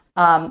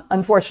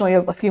 Unfortunately,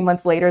 a few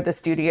months later, the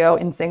studio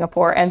in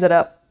Singapore ended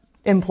up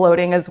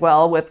imploding as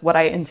well, with what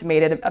I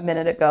intimated a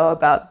minute ago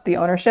about the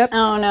ownership.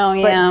 Oh no,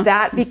 yeah. But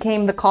that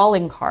became the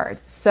calling card.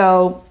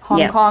 So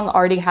Hong Kong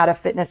already had a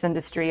fitness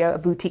industry, a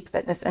boutique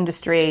fitness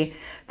industry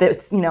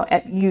that's,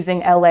 using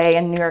LA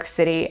and New York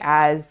City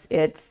as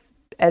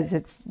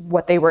it's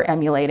what they were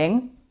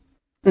emulating.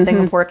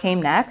 Singapore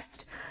came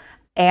next.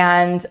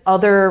 And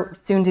other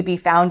soon-to-be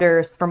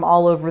founders from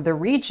all over the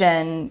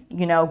region,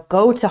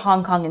 go to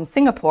Hong Kong and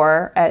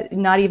Singapore,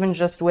 not even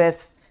just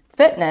with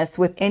fitness,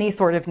 with any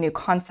sort of new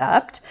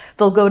concept.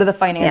 They'll go to the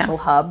financial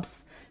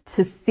hubs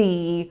to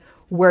see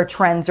where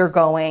trends are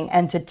going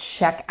and to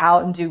check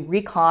out and do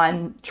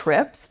recon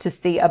trips to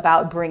see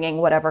about bringing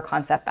whatever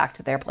concept back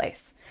to their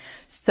place.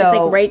 So it's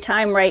like right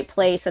time, right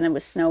place, and it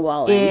was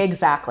snowballing.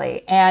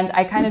 Exactly. And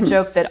I kind of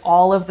joke that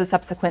all of the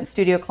subsequent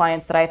studio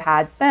clients that I've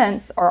had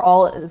since are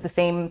all the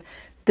same,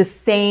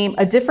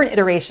 a different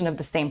iteration of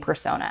the same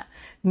persona.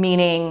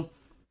 Meaning,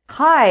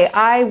 hi,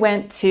 I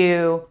went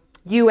to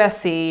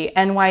USC,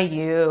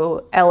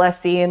 NYU,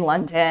 LSE in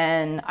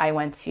London. I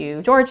went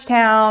to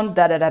Georgetown,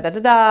 da da da da da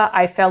da.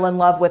 I fell in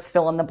love with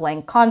fill in the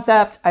blank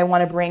concept. I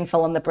want to bring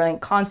fill in the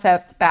blank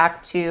concept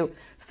back to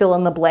fill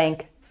in the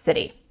blank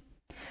city.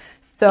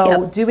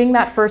 So doing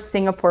that first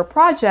Singapore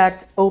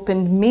project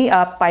opened me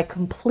up by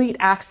complete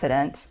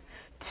accident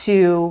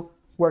to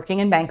working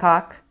in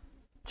Bangkok,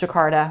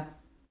 Jakarta,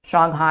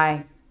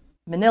 Shanghai,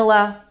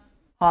 Manila,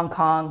 Hong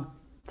Kong,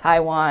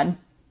 Taiwan,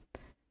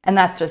 and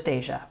that's just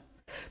Asia.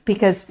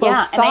 Because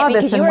folks saw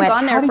this and went,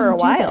 how do you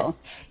do this?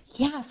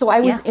 Yeah, so I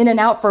was in and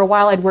out for a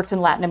while. I'd worked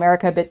in Latin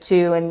America a bit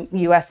too, and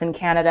US and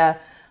Canada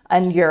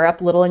and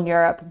Europe, little in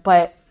Europe.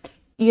 But,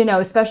 you know,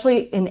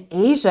 especially in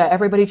Asia,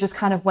 everybody just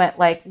kind of went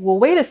like, well,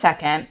 wait a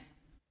second.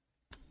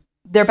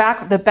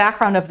 The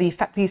background of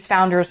these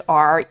founders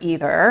are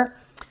either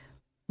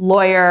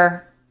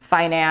lawyer,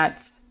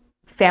 finance,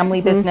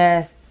 family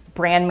business,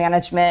 brand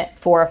management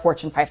for a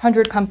Fortune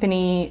 500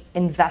 company,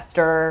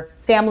 investor,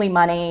 family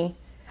money.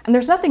 And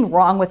there's nothing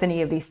wrong with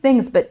any of these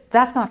things, but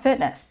that's not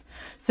fitness.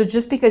 So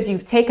just because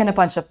you've taken a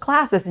bunch of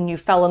classes and you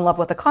fell in love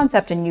with a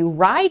concept and you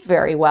ride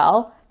very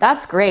well,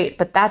 that's great.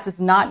 But that does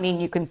not mean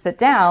you can sit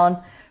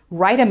down,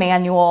 write a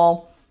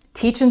manual,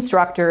 teach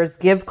instructors,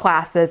 give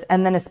classes,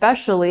 and then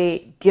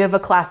especially give a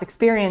class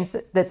experience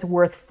that's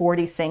worth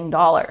 40 Sing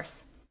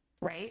dollars,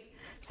 right?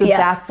 So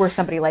that's where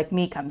somebody like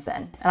me comes in.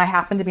 And I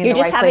happen to be in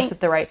the right place at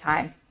the right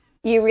time.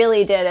 You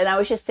really did. And I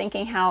was just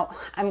thinking how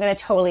I'm going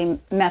to totally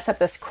mess up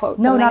this quote.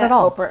 No, not at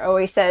all. Oprah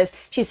always says,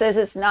 she says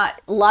it's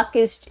not, luck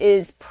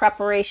is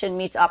preparation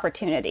meets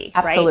opportunity.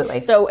 Absolutely.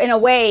 Right? So in a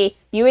way,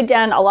 you had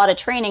done a lot of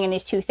training in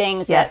these two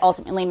things that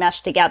ultimately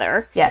mesh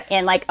together. Yes.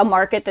 And like a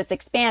market that's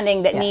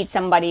expanding that needs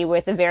somebody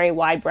with a very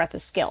wide breadth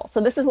of skill.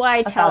 So this is why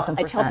I tell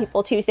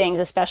people two things,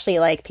 especially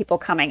like people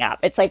coming up.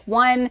 It's like,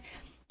 one,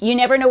 you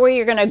never know where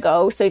you're going to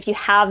go. So if you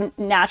have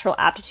natural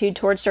aptitude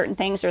towards certain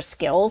things or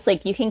skills,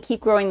 like you can keep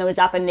growing those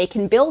up and they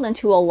can build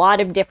into a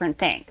lot of different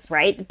things,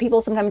 right?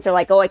 People sometimes are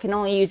like, oh, I can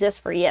only use this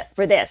for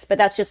this, but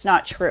that's just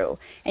not true.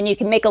 And you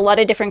can make a lot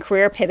of different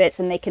career pivots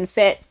and they can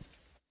fit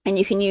and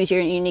you can use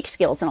your unique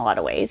skills in a lot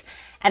of ways.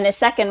 And the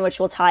second, which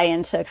will tie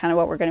into kind of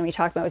what we're going to be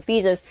talking about with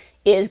visas,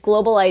 is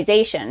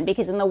globalization.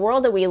 Because in the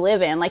world that we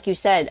live in, like you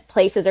said,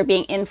 places are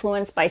being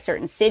influenced by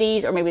certain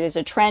cities, or maybe there's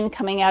a trend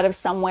coming out of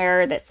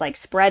somewhere that's like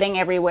spreading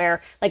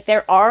everywhere. Like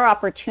there are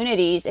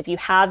opportunities if you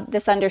have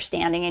this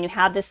understanding and you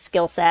have this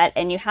skill set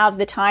and you have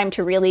the time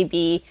to really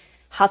be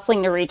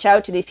hustling to reach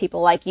out to these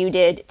people like you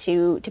did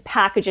to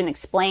package and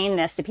explain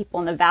this to people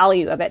and the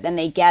value of it, then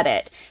they get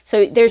it.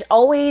 So there's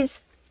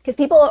always... Because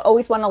people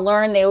always want to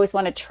learn, they always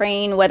want to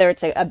train, whether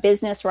it's a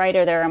business, right,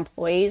 or their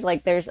employees.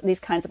 Like there's these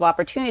kinds of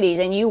opportunities.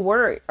 And you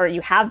were, or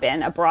you have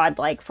been abroad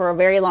like for a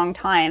very long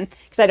time.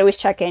 Because I'd always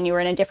check in, you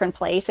were in a different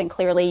place. And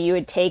clearly you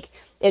would take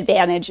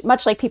advantage,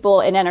 much like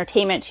people in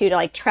entertainment too, to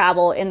like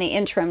travel in the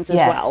interims as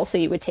well. So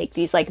you would take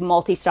these like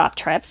multi-stop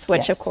trips,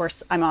 which of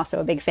course I'm also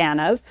a big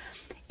fan of.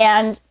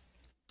 And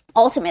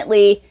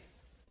ultimately,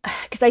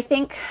 because I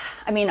think,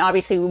 I mean,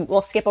 obviously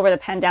we'll skip over the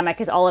pandemic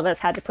because all of us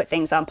had to put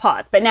things on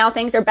pause. But now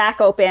things are back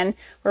open.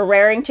 We're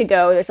raring to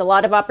go. There's a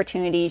lot of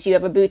opportunities. You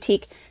have a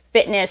boutique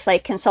fitness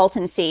like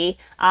consultancy.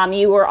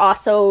 You were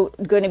also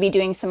going to be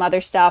doing some other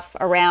stuff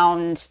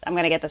around, I'm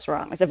going to get this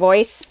wrong. Is it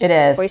voice? It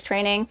is. Voice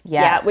training?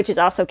 Yes. Yeah, which is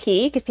also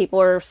key because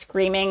people are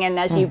screaming and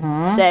as you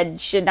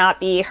said, should not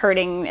be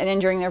hurting and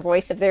injuring their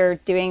voice if they're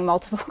doing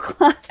multiple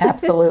classes.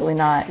 Absolutely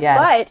not.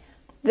 Yes.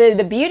 But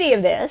the beauty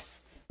of this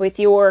with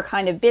your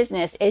kind of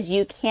business is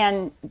you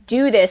can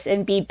do this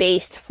and be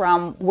based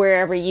from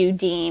wherever you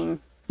deem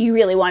you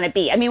really want to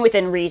be. I mean,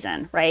 within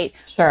reason, right?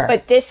 Sure.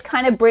 But this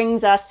kind of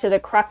brings us to the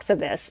crux of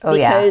this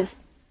because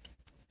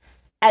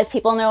as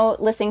people know,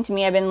 listening to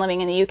me, I've been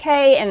living in the UK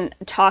and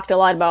talked a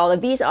lot about all the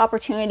visa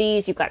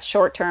opportunities. You've got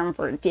short-term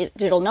for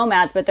digital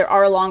nomads, but there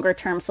are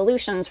longer-term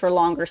solutions for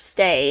longer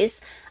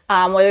stays.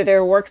 Whether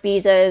they're work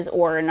visas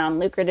or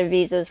non-lucrative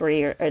visas where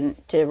you're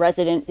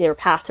your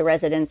path to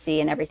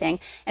residency and everything.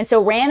 And so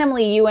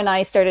randomly, you and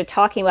I started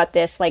talking about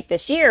this like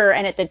this year.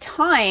 And at the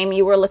time,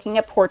 you were looking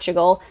at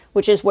Portugal,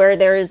 which is where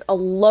there's a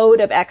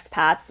load of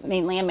expats,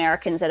 mainly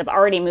Americans, that have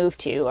already moved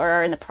to or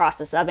are in the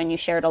process of. And you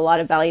shared a lot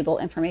of valuable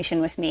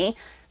information with me.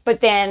 But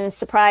then,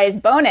 surprise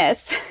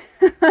bonus,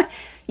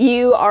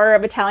 you are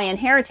of Italian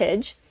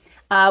heritage.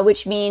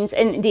 Which means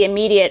in the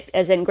immediate,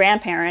 as in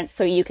grandparents,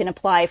 so you can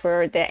apply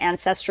for the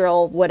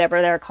ancestral,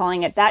 whatever they're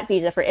calling it, that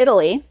visa for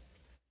Italy.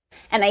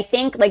 And I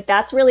think like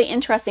that's really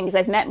interesting because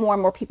I've met more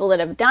and more people that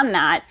have done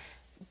that,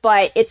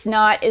 but it's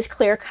not as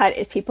clear cut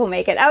as people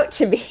make it out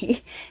to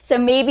be. So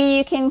maybe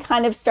you can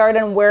kind of start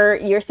on where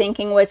your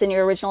thinking was and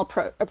your original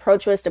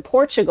approach was to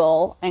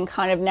Portugal and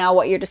kind of now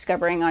what you're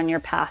discovering on your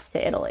path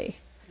to Italy.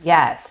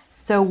 Yes.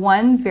 So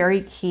one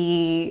very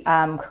key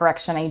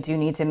correction I do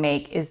need to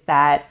make is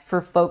that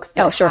for folks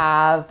that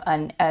have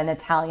an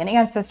Italian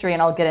ancestry,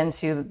 and I'll get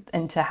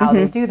into how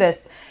they do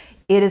this,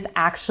 it's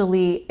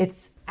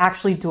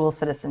actually dual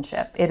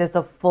citizenship. It is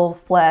a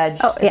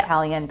full-fledged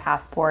Italian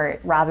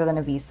passport rather than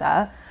a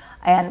visa.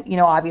 And,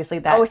 obviously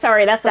that... Oh,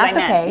 sorry, that's what I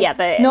meant. Okay. Yeah,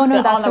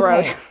 that's on the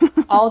road.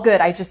 All good.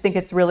 I just think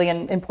it's really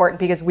important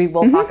because we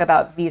will talk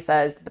about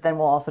visas, but then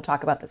we'll also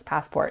talk about this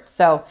passport.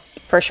 So...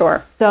 For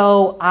sure.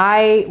 So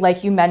I,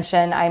 like you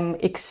mentioned, I'm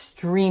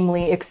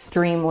extremely,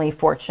 extremely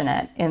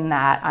fortunate in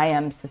that I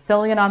am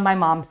Sicilian on my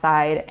mom's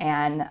side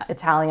and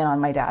Italian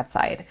on my dad's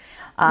side.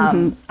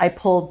 I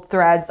pulled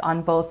threads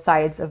on both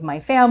sides of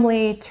my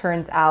family.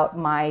 Turns out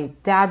my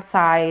dad's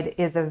side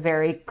is a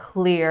very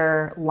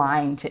clear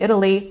line to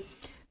Italy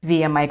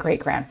via my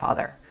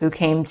great-grandfather, who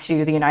came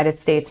to the United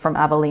States from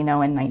Avellino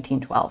in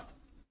 1912.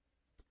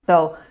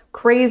 So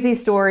crazy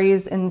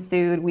stories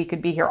ensued. We could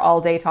be here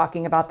all day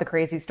talking about the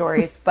crazy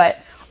stories, but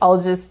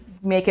I'll just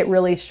make it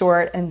really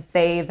short and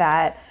say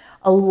that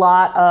a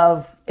lot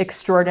of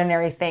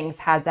extraordinary things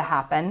had to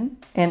happen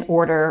in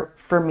order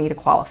for me to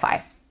qualify.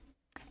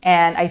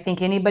 And I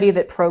think anybody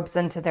that probes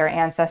into their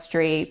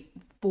ancestry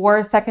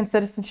for second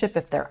citizenship,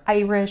 if they're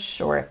Irish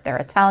or if they're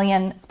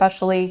Italian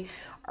especially,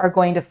 are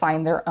going to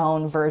find their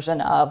own version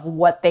of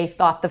what they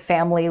thought the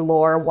family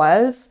lore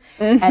was,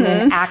 and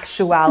in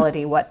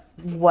actuality,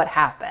 what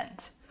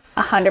happened.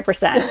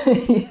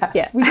 100%.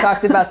 Yes. We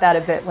talked about that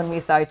a bit when we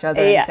saw each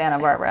other in Santa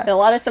Barbara. A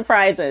lot of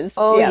surprises.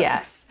 Oh,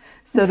 yes.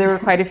 So there were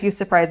quite a few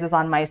surprises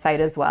on my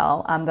side as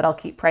well, that I'll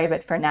keep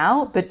private for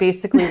now. But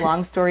basically,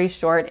 long story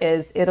short,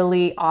 is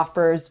Italy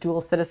offers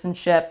dual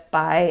citizenship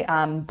by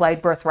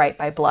birthright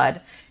by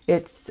blood.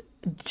 It's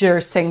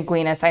jus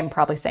sanguinis. I'm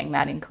probably saying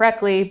that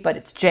incorrectly, but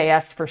it's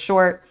JS for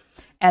short.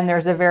 And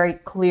there's a very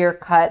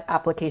clear-cut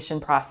application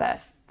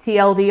process.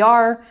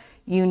 TLDR,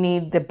 you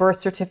need the birth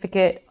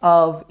certificate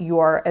of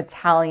your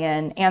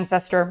Italian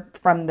ancestor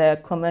from the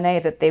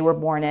comune that they were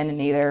born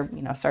in either,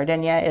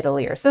 Sardinia,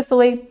 Italy, or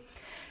Sicily.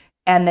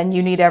 And then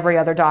you need every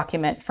other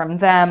document from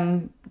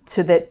them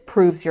that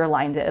proves your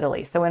line to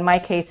Italy. So in my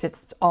case,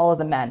 it's all of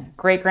the men: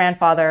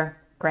 great-grandfather,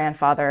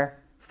 grandfather,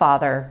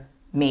 father,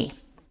 me.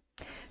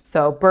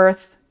 So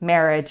birth,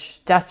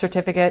 marriage, death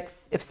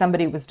certificates. If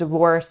somebody was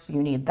divorced,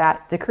 you need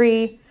that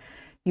decree.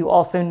 You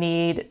also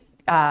need,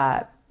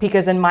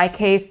 because in my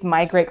case,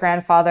 my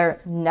great-grandfather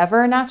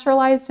never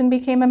naturalized and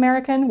became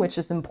American, which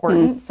is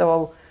important.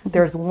 So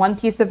there's one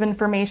piece of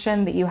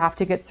information that you have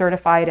to get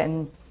certified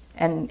and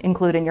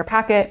include in your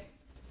packet.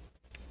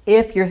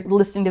 If you're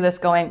listening to this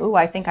going, ooh,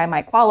 I think I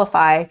might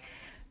qualify,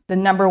 the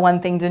number one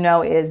thing to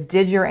know is,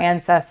 did your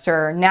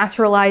ancestor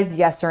naturalize,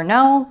 yes or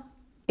no?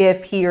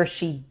 If he or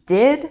she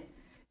did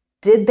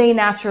they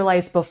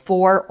naturalize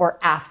before or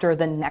after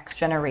the next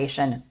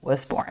generation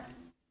was born?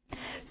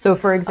 So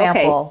for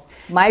example,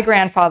 my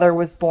grandfather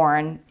was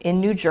born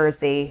in New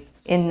Jersey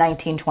in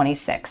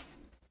 1926.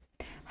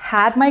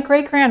 Had my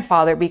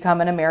great-grandfather become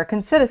an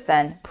American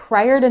citizen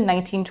prior to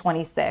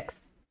 1926,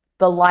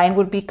 the line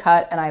would be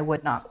cut and I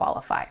would not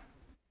qualify.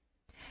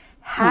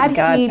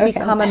 Had he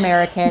become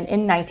American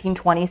in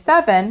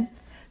 1927,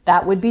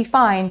 that would be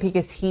fine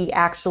because he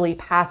actually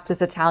passed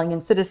his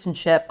Italian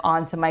citizenship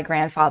on to my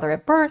grandfather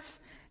at birth.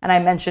 And I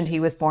mentioned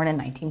he was born in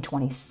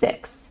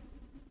 1926.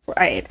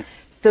 Right.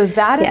 So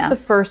that is the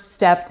first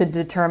step to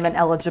determine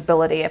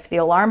eligibility. If the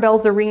alarm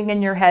bells are ringing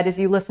in your head as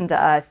you listen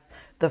to us,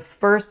 the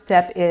first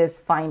step is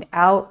find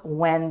out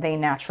when they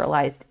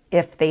naturalized,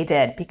 if they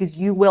did, because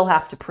you will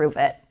have to prove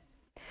it.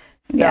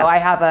 So I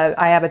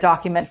have a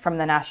document from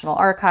the National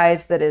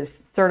Archives that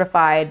is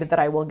certified that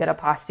I will get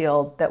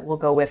apostilled that will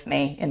go with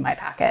me in my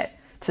packet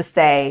to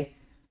say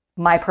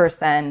my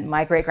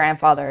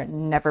great-grandfather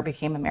never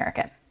became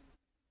American.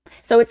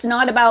 So it's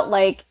not about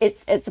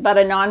it's about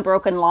a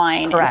non-broken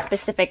line at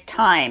specific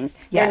times.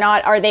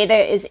 Yes.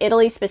 Is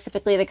Italy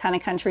specifically the kind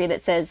of country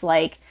that says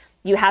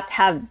you have to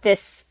have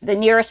the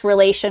nearest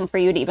relation for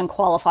you to even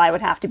qualify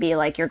would have to be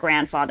your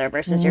grandfather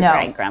versus your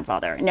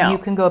great-grandfather? No. You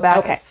can go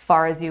back as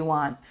far as you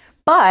want.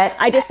 But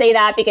I just say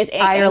that because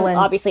Ireland,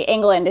 obviously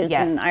England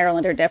and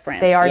Ireland are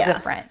different. They are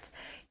different.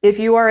 If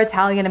you are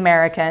Italian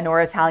American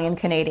or Italian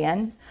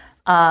Canadian,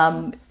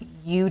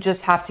 you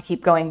just have to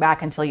keep going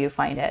back until you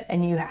find it.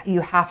 And you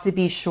have to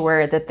be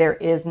sure that there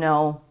is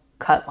no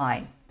cut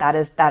line. That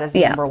is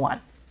number one.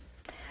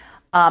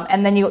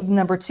 And then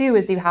number two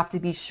is you have to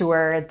be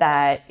sure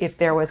that if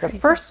there was a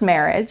first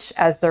marriage,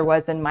 as there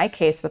was in my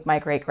case with my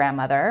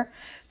great-grandmother,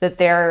 that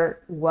there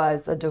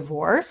was a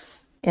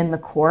divorce in the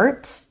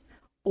court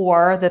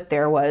or that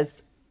there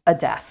was a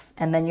death.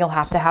 And then you'll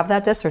have to have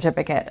that death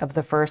certificate of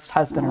the first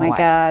husband or wife. Oh my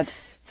God.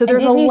 So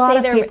there's a lot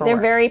of paperwork. They're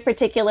very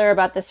particular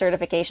about the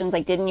certifications.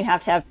 Didn't you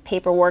have to have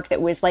paperwork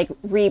that was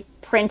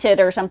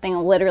reprinted or something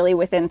literally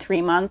within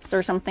 3 months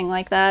or something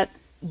like that?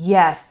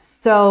 Yes.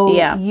 So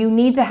you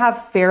need to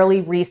have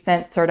fairly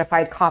recent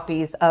certified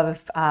copies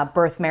of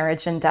birth,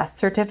 marriage, and death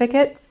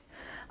certificates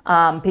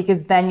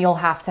because then you'll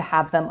have to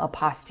have them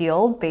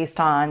apostilled based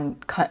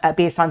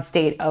on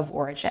state of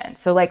origin.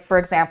 So for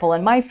example,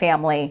 in my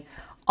family,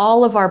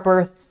 all of our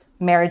births,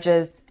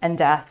 marriages, and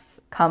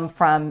deaths come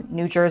from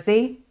New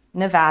Jersey,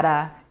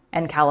 Nevada,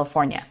 and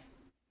California.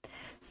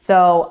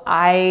 So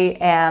I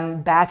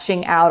am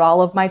batching out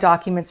all of my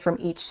documents from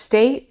each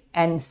state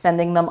and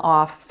sending them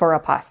off for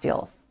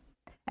apostilles.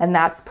 And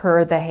that's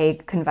per the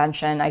Hague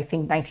Convention, I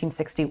think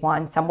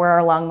 1961, somewhere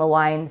along the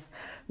lines,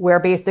 where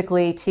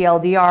basically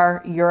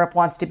TLDR, Europe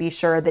wants to be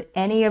sure that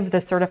any of the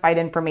certified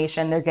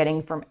information they're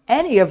getting from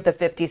any of the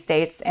 50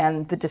 states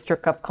and the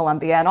District of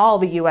Columbia and all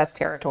the US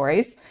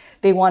territories,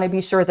 they want to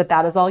be sure that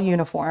that is all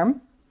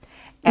uniform.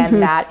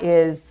 And that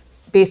is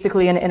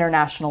basically an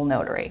international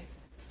notary.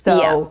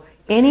 So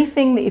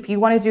anything, if you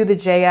want to do the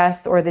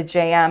JS or the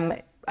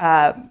JM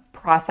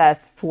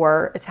process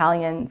for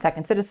Italian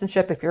second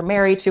citizenship, if you're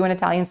married to an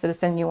Italian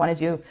citizen, you want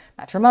to do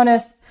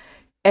matrimonis,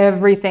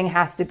 everything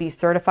has to be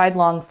certified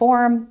long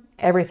form,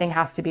 everything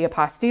has to be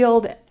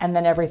apostilled, and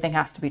then everything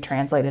has to be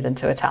translated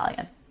into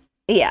Italian.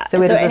 Yeah.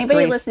 So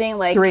anybody listening,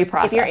 like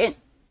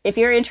if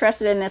you're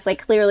interested in this,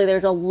 like clearly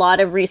there's a lot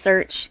of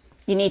research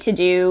you need to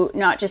do,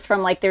 not just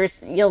from like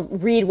you'll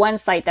read one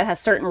site that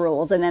has certain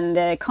rules and then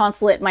the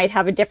consulate might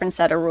have a different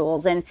set of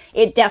rules. And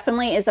it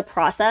definitely is a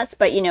process,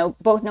 but you know,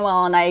 both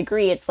Noel and I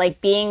agree. It's like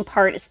being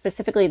part,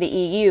 specifically the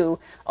EU,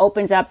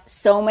 opens up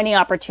so many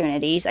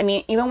opportunities. I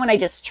mean, even when I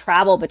just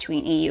travel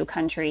between EU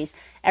countries,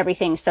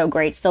 everything's so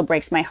great. Still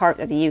breaks my heart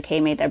that the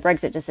UK made that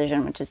Brexit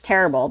decision, which is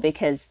terrible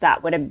because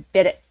that would have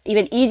been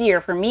even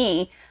easier for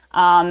me.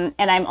 And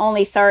I'm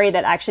only sorry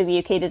that actually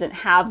the UK doesn't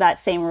have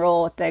that same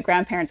rule with the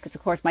grandparents, because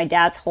of course my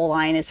dad's whole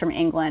line is from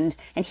England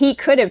and he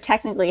could have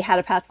technically had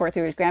a passport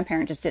through his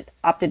grandparent, just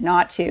opted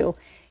not to.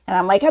 And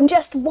I'm like, I'm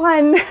just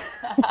one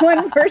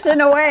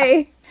person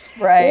away.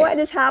 Right. What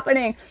is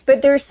happening?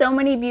 But there's so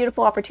many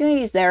beautiful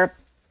opportunities there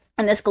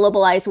in this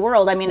globalized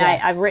world. I mean,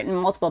 I've written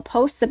multiple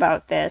posts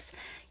about this.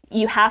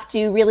 You have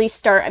to really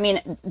start, I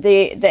mean,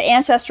 the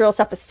ancestral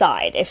stuff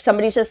aside, if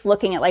somebody's just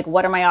looking at like,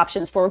 what are my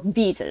options for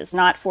visas,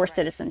 not for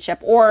citizenship,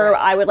 or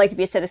I would like to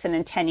be a citizen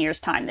in 10 years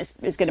time, this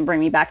is going to bring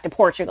me back to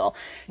Portugal.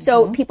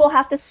 So people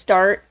have to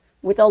start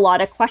with a lot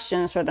of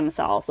questions for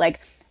themselves. Like,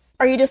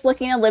 are you just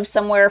looking to live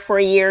somewhere for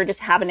a year, just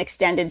have an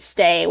extended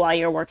stay while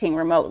you're working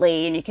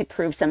remotely and you could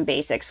prove some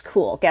basics?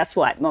 Cool. Guess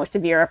what? Most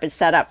of Europe is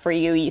set up for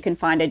you. You can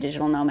find a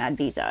digital nomad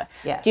visa.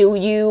 Yes. Do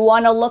you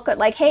want to look at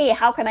like, hey,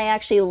 how can I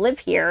actually live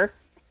here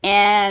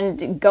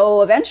and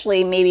go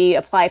eventually maybe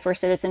apply for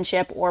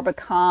citizenship or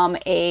become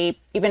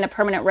even a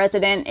permanent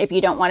resident if you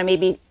don't want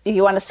to, if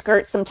you want to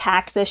skirt some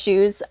tax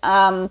issues,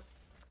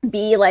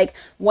 be like,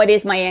 what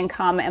is my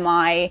income? Am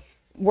I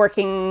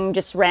working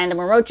just random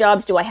remote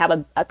jobs? Do I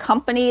have a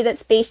company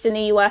that's based in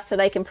the US that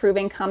I can prove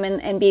income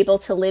and be able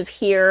to live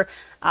here?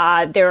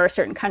 There are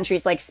certain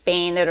countries like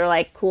Spain that are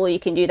like, cool, you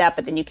can do that,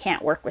 but then you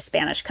can't work with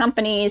Spanish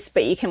companies,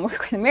 but you can work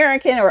with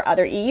American or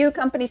other EU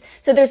companies.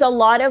 So there's a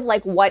lot of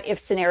like what if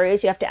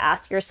scenarios you have to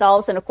ask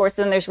yourselves. And of course,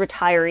 then there's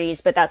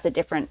retirees, but that's a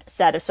different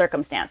set of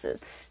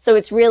circumstances. So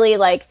it's really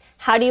like,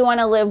 how do you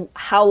want to live?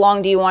 How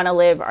long do you want to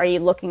live? Are you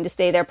looking to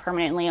stay there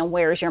permanently? And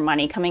where's your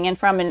money coming in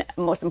from? And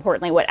most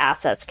importantly, what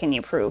assets can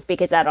you prove?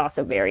 Because that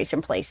also varies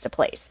from place to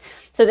place.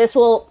 So this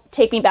will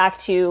take me back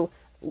to,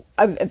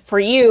 for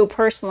you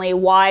personally,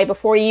 why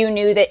before you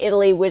knew that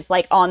Italy was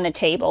like on the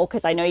table,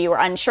 because I know you were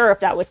unsure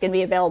if that was going to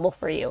be available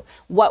for you.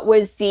 What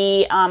was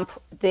the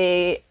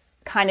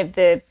kind of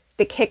the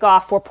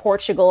kickoff for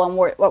Portugal, and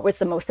what was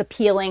the most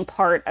appealing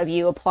part of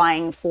you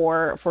applying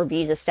for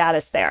visa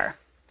status there?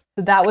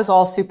 So that was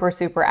all super,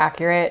 super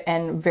accurate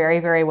and very,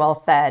 very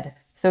well said.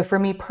 So for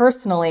me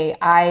personally,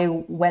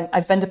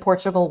 I've been to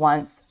Portugal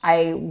once.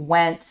 I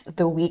went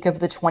the week of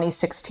the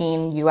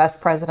 2016 US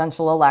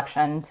presidential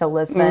election to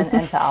Lisbon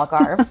and to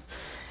Algarve.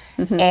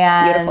 And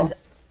beautiful.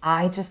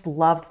 I just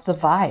loved the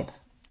vibe.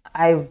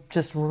 I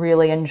just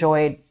really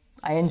enjoyed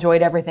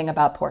everything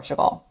about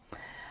Portugal.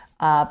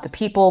 The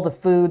people, the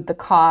food, the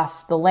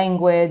cost, the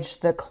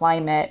language, the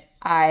climate.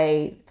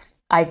 I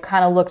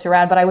kind of looked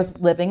around, but I was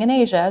living in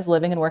Asia. I was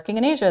living and working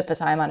in Asia at the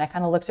time. And I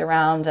kind of looked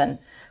around and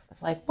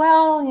was like,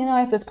 well, you know, I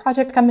have this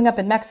project coming up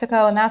in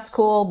Mexico and that's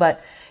cool.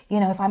 But, you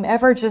know, if I'm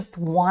ever just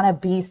want to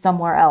be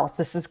somewhere else,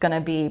 this is going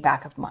to be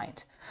back of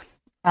mind.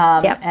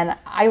 And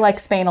I like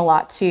Spain a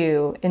lot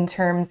too. In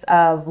terms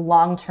of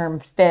long-term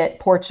fit,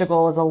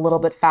 Portugal is a little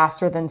bit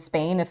faster than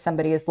Spain if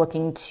somebody is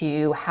looking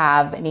to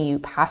have an EU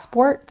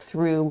passport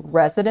through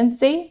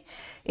residency.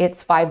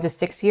 It's 5 to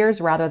 6 years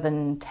rather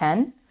than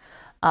 10.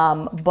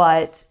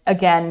 But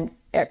again,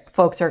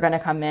 folks are going to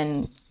come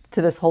in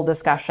to this whole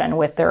discussion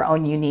with their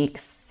own unique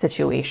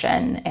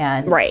situation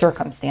and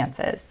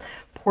circumstances.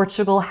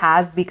 Portugal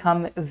has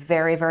become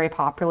very, very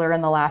popular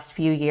in the last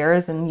few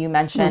years. And you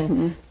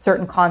mentioned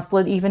certain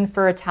consulate, even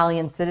for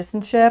Italian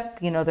citizenship,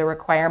 you know, the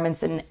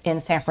requirements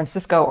in San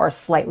Francisco are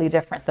slightly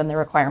different than the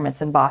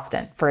requirements in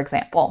Boston, for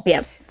example.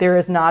 There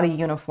is not a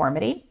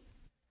uniformity.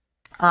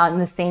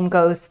 And the same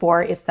goes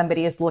for if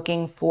somebody is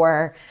looking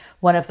for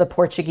one of the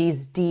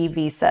Portuguese D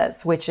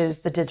visas, which is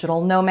the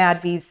digital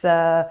nomad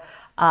visa.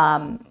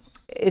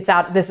 It's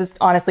out. This is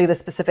honestly, the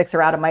specifics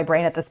are out of my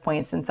brain at this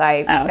point, since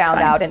I found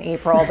out in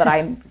April that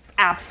I'm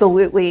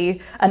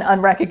absolutely an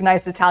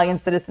unrecognized Italian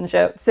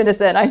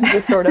citizen. I've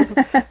just sort of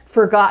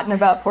forgotten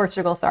about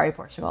Portugal. Sorry,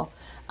 Portugal.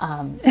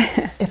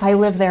 If I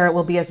live there, it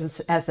will be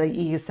as a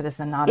EU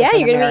citizen, not as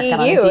an American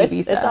on a D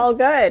visa. It's all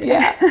good.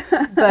 Yeah.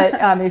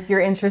 But if you're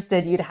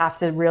interested, you'd have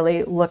to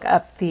really look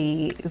up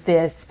the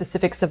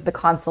specifics of the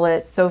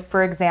consulate. So,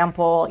 for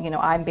example,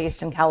 I'm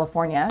based in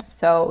California,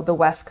 so the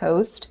West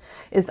Coast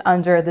is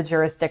under the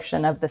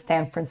jurisdiction of the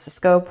San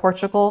Francisco,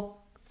 Portugal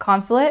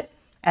consulate.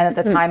 And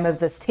at the time of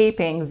this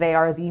taping, they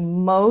are the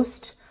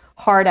most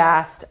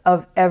hard-assed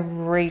of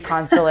every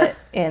consulate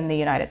in the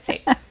United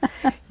States.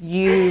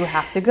 You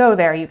have to go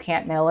there. You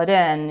can't mail it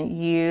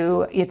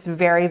in. It's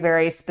very,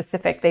 very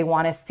specific. They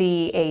want to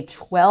see a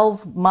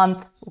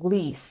 12-month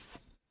lease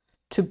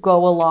to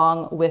go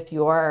along with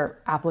your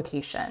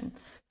application.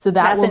 So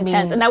that's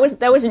intense. And that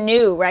was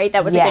new, right?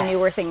 That was like a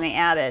newer thing they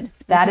added.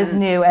 That is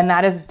new. And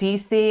that is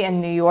DC and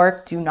New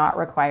York do not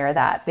require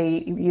that. They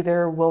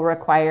either will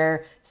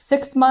require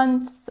 6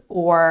 months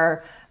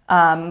or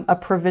a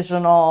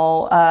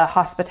provisional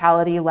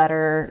hospitality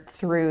letter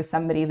through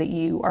somebody that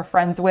you are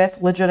friends with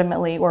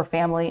legitimately or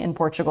family in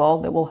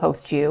Portugal that will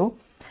host you,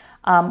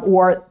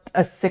 or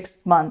a 6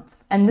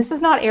 month. And this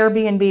is not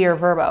Airbnb or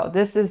Vrbo.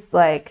 This is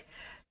like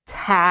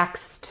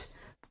taxed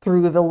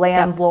through the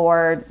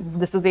landlord. Yep.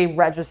 This is a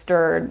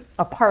registered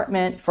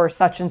apartment for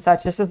such and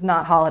such. This is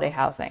not holiday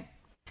housing.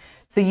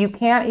 So you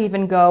can't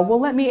even go, well,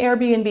 let me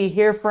Airbnb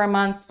here for a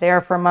month, there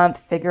for a month,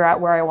 figure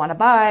out where I want to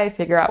buy,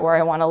 figure out where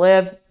I want to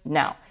live.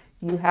 No,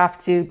 you have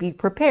to be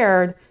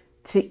prepared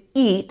to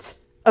eat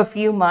a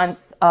few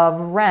months of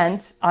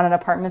rent on an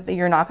apartment that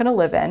you're not going to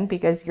live in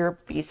because your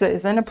visa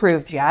isn't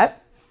approved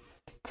yet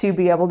to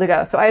be able to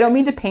go. So I don't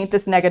mean to paint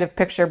this negative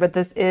picture, but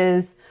this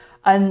is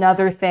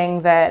another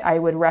thing that I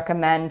would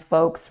recommend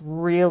folks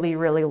really,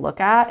 really look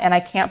at. And I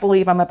can't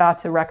believe I'm about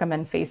to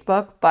recommend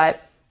Facebook,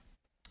 but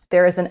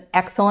there is an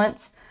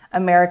excellent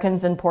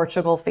Americans in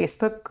Portugal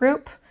Facebook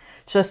group,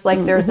 just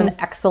like there's an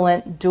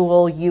excellent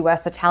dual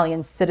US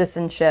Italian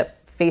citizenship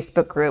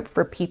Facebook group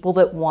for people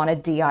that want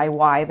to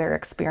DIY their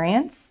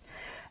experience.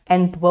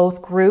 And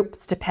both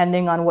groups,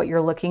 depending on what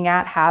you're looking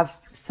at, have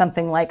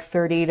something like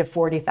 30 to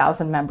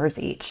 40,000 members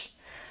each.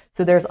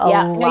 So there's a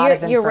lot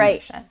of information. You're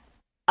right.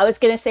 I was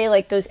going to say,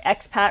 like, those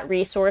expat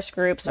resource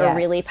groups are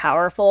really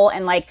powerful.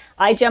 And like,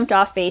 I jumped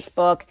off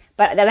Facebook,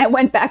 but then I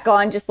went back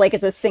on just like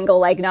as a single,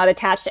 like not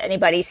attached to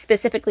anybody,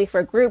 specifically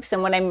for groups.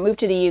 And when I moved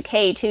to the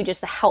UK too, just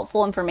the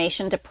helpful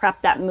information to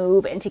prep that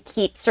move and to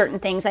keep certain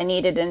things I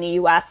needed in the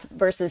US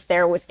versus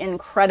there was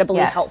incredibly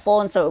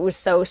helpful. And so it was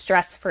so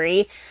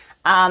stress-free.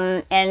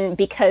 And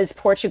because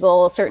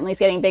Portugal certainly is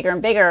getting bigger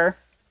and bigger.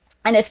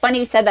 And it's funny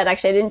you said that.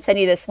 Actually, I didn't send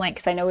you this link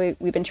because I know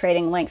we've been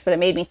trading links, but it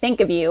made me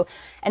think of you.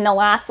 In the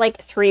last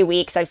like 3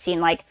 weeks, I've seen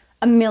like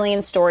a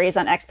million stories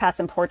on expats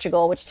in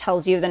Portugal, which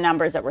tells you the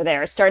numbers that were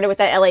there. It started with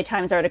that LA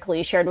Times article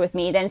you shared with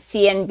me. Then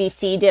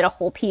CNBC did a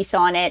whole piece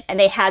on it. And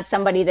they had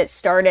somebody that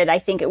started, I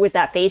think it was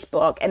that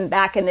Facebook. And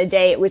back in the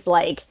day, it was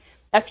like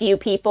a few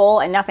people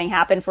and nothing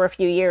happened for a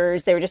few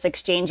years. They were just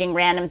exchanging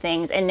random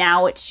things. And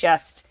now it's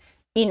just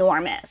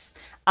enormous.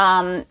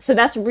 So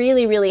that's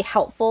really, really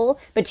helpful.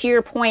 But to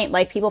your point,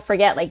 like people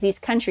forget, like these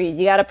countries,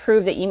 you got to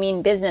prove that you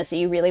mean business, that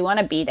you really want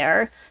to be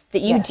there,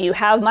 that you do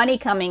have money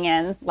coming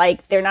in.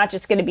 Like they're not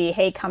just going to be,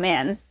 hey, come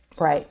in.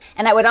 Right.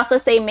 And I would also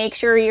say, make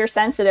sure you're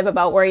sensitive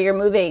about where you're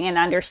moving and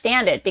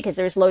understand it, because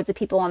there's loads of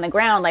people on the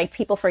ground. Like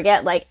people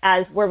forget, like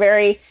as we're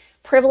very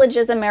privileged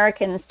as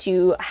Americans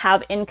to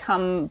have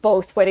income,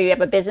 both whether you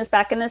have a business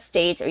back in the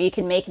States or you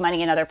can make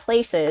money in other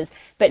places,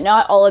 but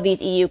not all of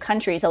these EU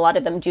countries, a lot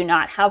of them do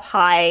not have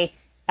high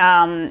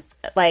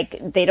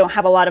like they don't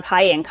have a lot of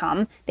high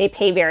income. They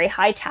pay very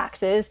high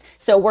taxes.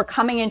 So we're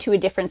coming into a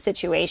different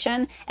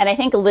situation. And I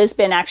think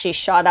Lisbon actually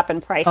shot up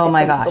in price because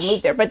people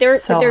moved there. But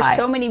there's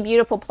so many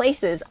beautiful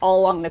places all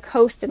along the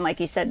coast. And like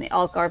you said, in the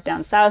Algarve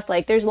down south,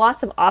 like there's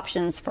lots of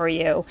options for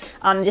you.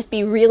 Just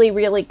be really,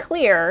 really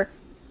clear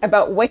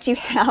about what you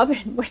have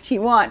and what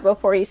you want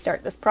before you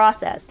start this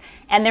process.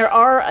 And there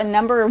are a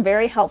number of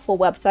very helpful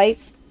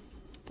websites.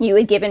 You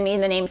had given me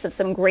the names of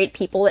some great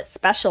people that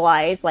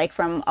specialize, like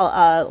from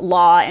a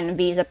law and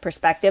visa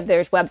perspective.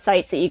 There's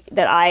websites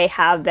that I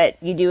have that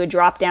you do a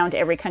drop down to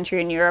every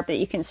country in Europe that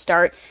you can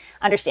start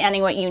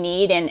understanding what you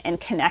need and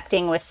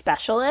connecting with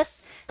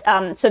specialists.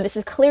 So this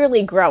is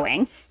clearly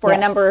growing for a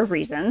number of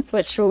reasons,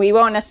 which we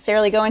won't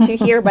necessarily go into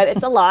here, but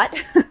it's a lot.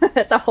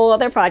 That's a whole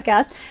other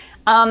podcast.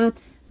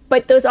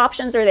 But those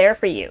options are there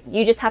for you.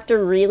 You just have to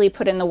really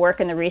put in the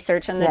work and the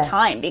research and the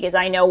time, because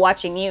I know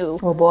watching you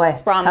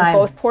from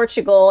both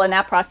Portugal and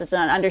that process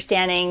and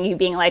understanding you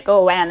being like,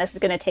 oh man, this is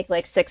going to take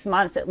like 6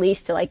 months at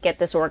least to like get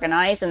this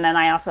organized. And then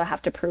I also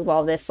have to prove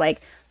all this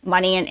like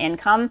money and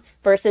income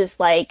versus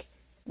like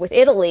with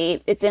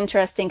Italy. It's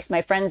interesting because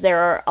my friends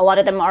there, a lot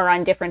of them are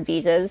on different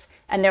visas,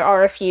 and there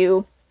are a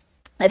few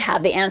that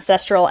have the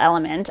ancestral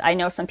element. I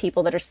know some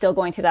people that are still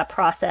going through that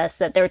process,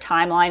 that their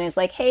timeline is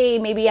like, hey,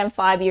 maybe I'm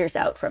 5 years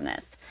out from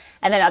this.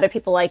 And then other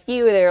people like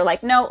you, they're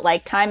like, no,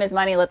 like time is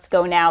money. Let's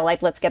go now.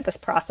 Like, let's get this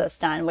process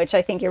done, which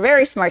I think you're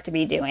very smart to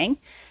be doing.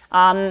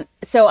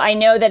 So I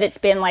know that it's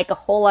been like a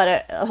lot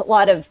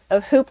of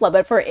hoopla,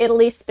 but for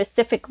Italy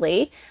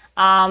specifically,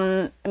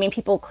 I mean,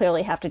 people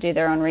clearly have to do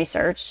their own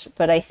research,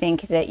 but I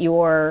think that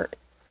your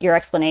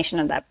explanation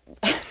of that,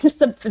 just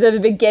the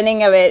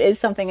beginning of it, is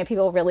something that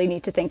people really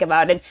need to think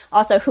about. And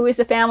also, who is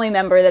the family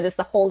member that is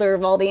the holder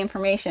of all the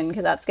information?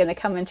 Because that's going to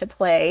come into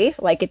play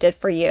like it did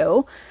for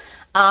you.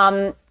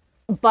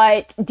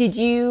 But did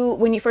you,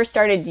 when you first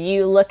started, do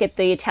you look at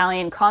the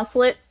Italian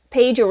consulate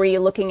page, or were you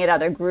looking at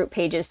other group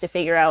pages to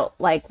figure out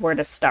like where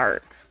to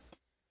start?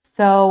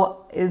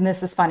 So, and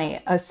this is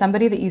funny,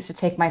 somebody that used to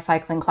take my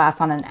cycling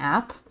class on an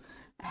app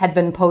had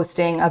been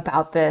posting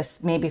about this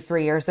maybe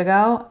 3 years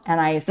ago. And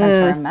I sent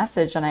her a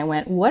message and I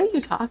went, what are you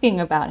talking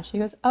about? And she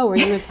goes, oh, are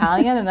you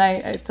Italian? And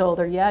I told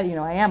her, yeah,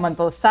 I am on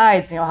both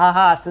sides,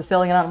 haha,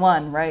 Sicilian on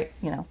one, right?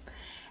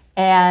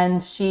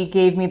 And she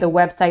gave me the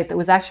website that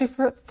was actually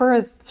for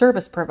a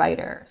service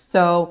provider.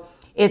 So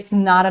it's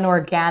not an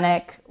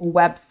organic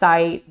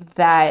website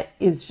that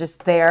is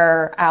just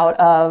there out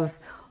of,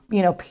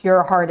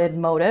 pure-hearted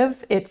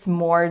motive. It's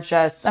more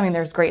just,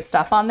 there's great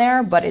stuff on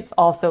there, but it's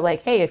also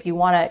like, hey, if you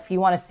want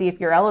to see if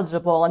you're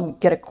eligible and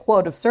get a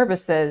quote of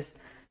services,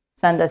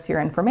 send us your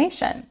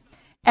information.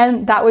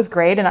 And that was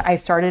great. And I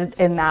started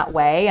in that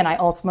way. And I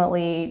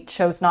ultimately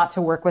chose not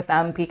to work with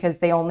them because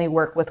they only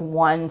work with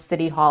one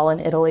city hall in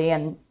Italy.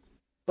 And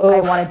I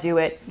want to do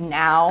it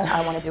now.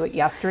 I want to do it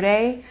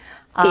yesterday.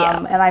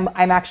 And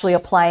I'm actually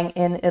applying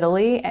in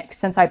Italy.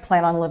 Since I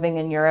plan on living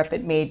in Europe,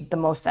 it made the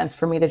most sense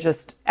for me to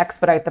just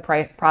expedite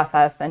the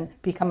process and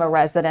become a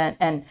resident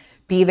and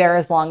be there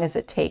as long as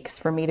it takes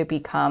for me to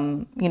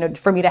become,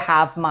 for me to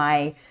have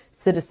my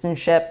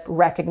citizenship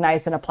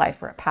recognized and apply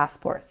for a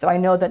passport. So I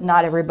know that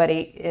not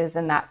everybody is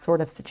in that sort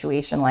of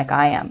situation like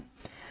I am.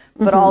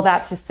 But all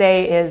that to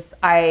say is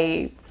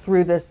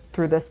through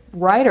this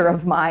writer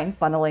of mine,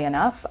 funnily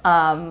enough,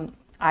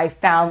 I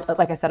found,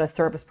 like I said, a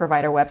service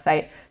provider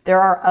website.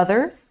 There are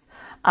others.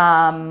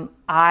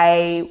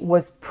 I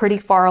was pretty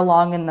far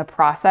along in the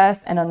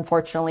process and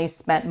unfortunately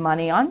spent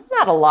money on,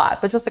 not a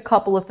lot, but just a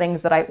couple of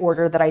things that I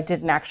ordered that I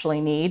didn't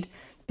actually need,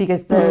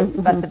 because the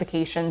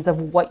specifications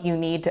of what you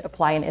need to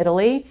apply in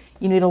Italy,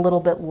 you need a little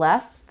bit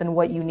less than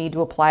what you need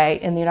to apply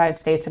in the United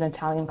States and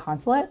Italian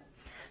consulate.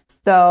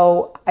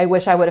 So I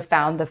wish I would have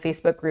found the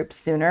Facebook group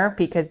sooner,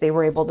 because they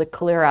were able to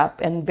clear up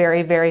and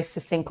very, very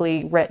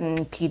succinctly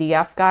written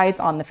PDF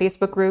guides on the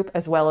Facebook group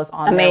as well as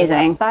on their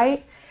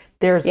website.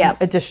 There's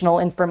additional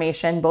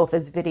information, both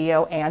as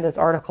video and as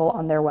article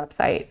on their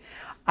website.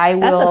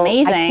 That's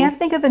amazing. I can't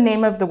think of the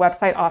name of the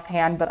website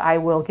offhand, but I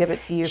will give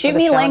it to you. Shoot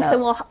me links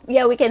and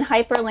we can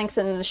hyperlinks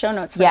in the show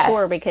notes for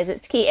sure, because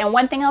it's key. And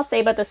one thing I'll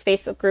say about those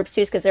Facebook groups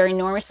too is because they're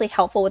enormously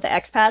helpful with the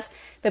expats,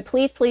 but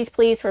please, please,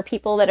 please, for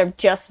people that have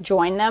just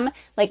joined them,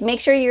 like make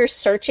sure you're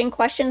searching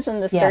questions in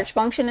the search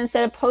function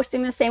instead of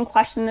posting the same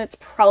question that's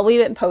probably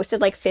been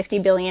posted like 50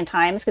 billion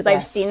times, because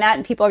I've seen that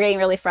and people are getting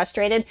really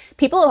frustrated.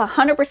 People have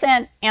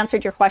 100%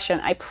 answered your question.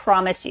 I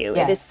promise you.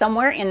 It is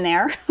somewhere in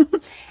there.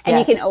 And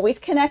you can always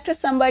connect with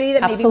somebody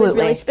that maybe was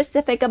really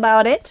specific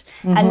about it.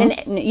 And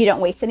then you don't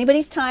waste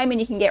anybody's time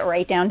and you can get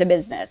right down to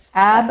business.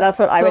 That's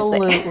what I would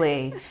say.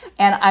 Absolutely.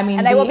 And I mean,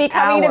 and I will be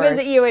coming to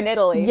visit you in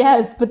Italy.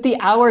 Yes, but the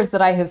hours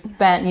that I have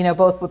spent,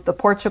 both with the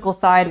Portugal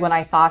side, when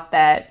I thought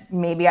that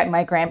maybe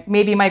my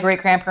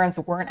great-grandparents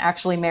weren't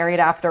actually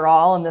married after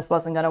all and this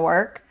wasn't going to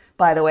work.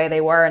 By the way,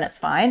 they were, and it's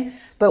fine.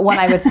 But when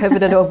I was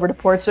pivoted over to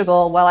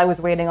Portugal while I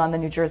was waiting on the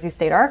New Jersey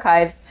State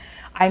Archives,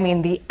 I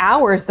mean, the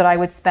hours that I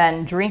would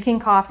spend drinking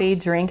coffee,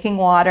 drinking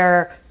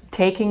water,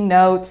 taking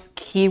notes,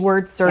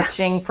 keyword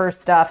searching for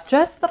stuff,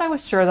 just that I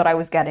was sure that I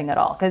was getting it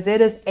all, because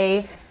it is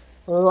a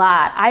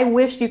lot. I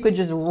wish you could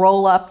just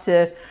roll up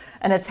to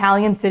an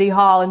Italian city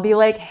hall and be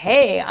like,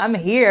 hey, I'm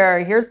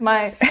here. Here's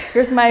my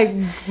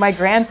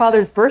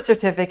grandfather's birth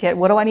certificate.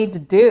 What do I need to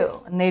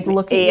do? And they'd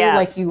look at you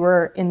like you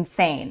were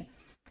insane.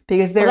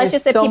 Because there is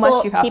so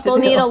much you have to do. People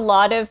need a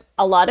lot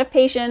of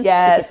patience,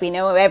 because we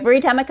know every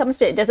time it comes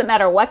to it doesn't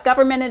matter what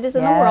government it is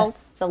in the world,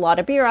 it's a lot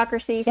of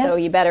bureaucracy. So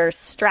you better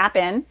strap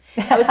in.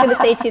 I was going to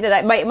say to you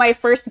that my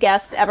first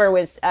guest ever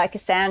was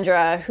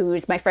Cassandra,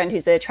 who's my friend,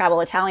 who's a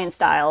travel Italian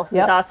style,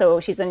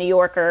 who's she's a New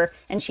Yorker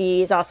and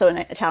she's also an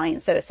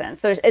Italian citizen.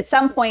 So at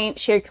some point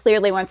she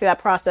clearly went through that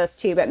process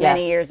too, but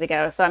many years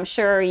ago. So I'm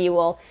sure you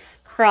will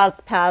cross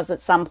paths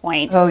at some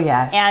point. Oh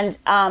yes.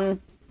 And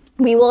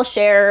we will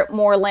share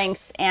more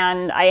links,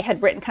 and I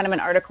had written kind of an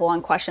article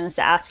on questions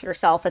to ask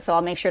yourself, so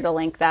I'll make sure to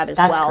link that as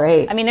well. That's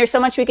great. I mean, there's so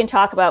much we can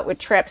talk about with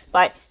trips,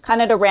 but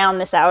kind of to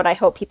round this out, I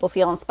hope people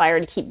feel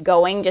inspired to keep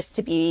going, just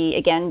to be,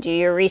 again, do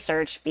your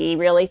research, be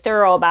really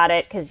thorough about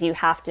it, because you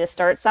have to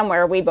start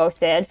somewhere. We both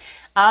did.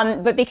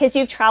 But because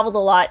you've traveled a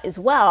lot as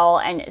well,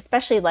 and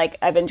especially like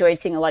I've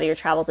enjoyed seeing a lot of your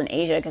travels in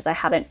Asia because I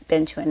haven't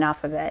been to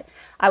enough of it.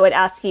 I would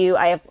ask you,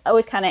 I have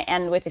always kind of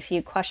end with a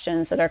few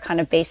questions that are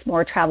kind of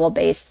more travel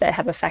based that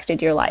have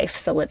affected your life.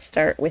 So let's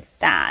start with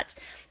that.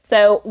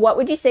 So what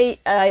would you say,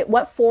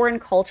 what foreign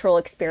cultural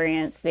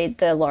experience made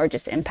the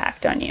largest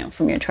impact on you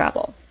from your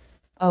travel?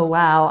 Oh,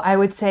 wow. I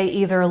would say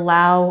either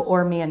Laos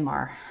or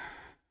Myanmar.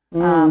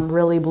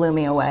 Really blew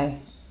me away.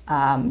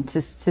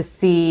 Just to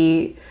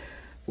see,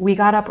 we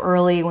got up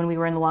early when we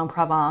were in Luang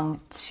Prabang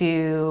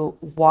to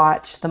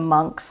watch the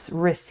monks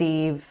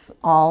receive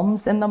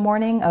alms in the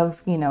morning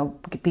of,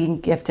 being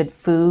gifted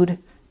food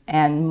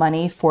and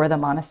money for the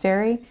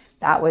monastery.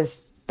 That was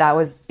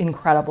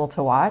incredible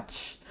to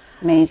watch.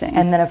 Amazing.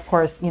 And then, of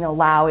course,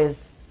 Laos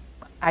is,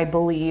 I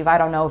believe, I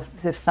don't know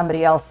if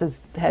somebody else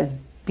has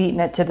beaten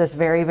it to this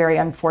very, very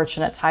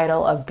unfortunate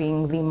title of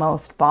being the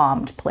most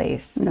bombed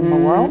place in the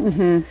world.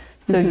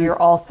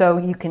 So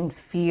you can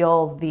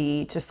feel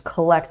the just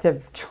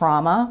collective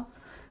trauma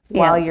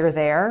while you're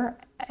there,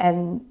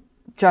 and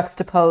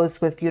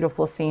juxtaposed with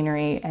beautiful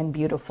scenery and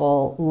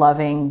beautiful,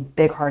 loving,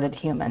 big-hearted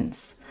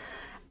humans.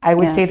 I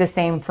would say the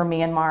same for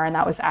Myanmar, and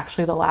that was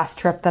actually the last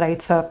trip that I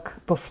took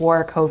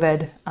before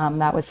COVID.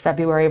 That was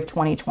February of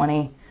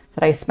 2020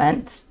 that I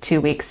spent 2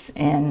 weeks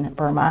in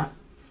Burma,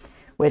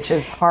 which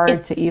is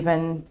hard to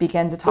even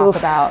begin to talk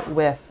about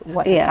with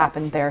what has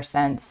happened there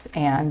since.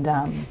 And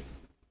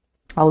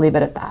I'll leave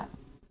it at that.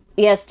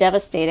 Yes,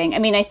 devastating. I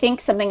mean, I think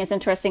something is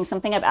interesting,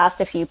 something I've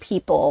asked a few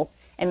people,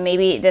 and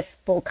maybe this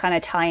will kind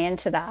of tie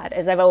into that,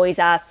 is I've always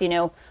asked,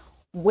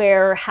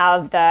 where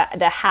have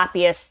the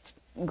happiest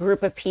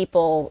group of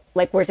people,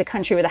 like where's a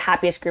country with the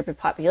happiest group of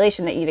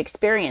population that you've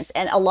experienced?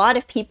 And a lot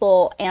of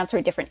people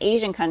answer different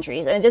Asian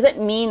countries. And it doesn't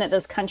mean that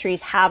those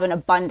countries have an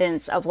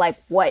abundance of like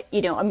what,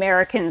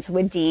 Americans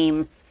would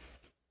deem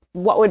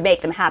what would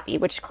make them happy,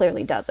 which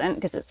clearly doesn't,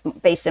 because it's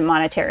based in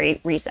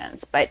monetary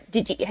reasons. But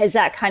has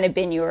that kind of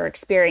been your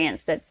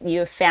experience, that you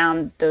have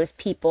found those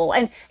people?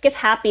 And I guess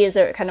happy is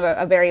a kind of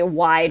a very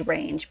wide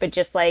range, but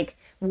just like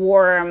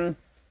warm,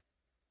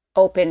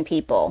 open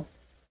people.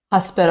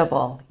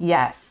 Hospitable,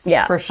 yes,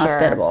 for sure.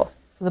 Hospitable.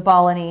 The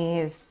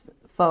Balinese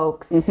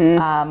folks,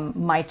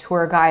 my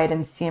tour guide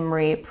in Siem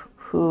Reap,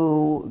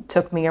 who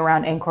took me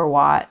around Angkor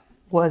Wat,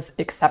 was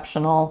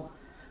exceptional.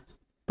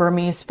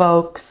 Burmese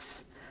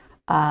folks,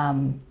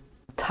 my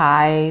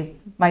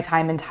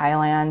time in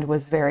Thailand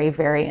was very,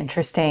 very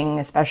interesting,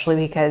 especially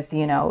because,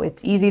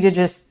 it's easy to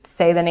just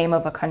say the name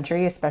of a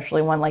country,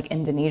 especially one like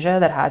Indonesia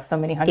that has so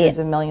many hundreds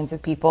of millions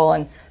of people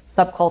and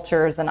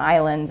subcultures and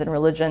islands and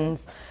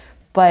religions.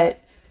 But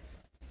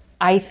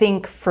I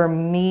think for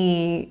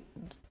me,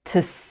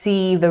 to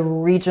see the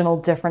regional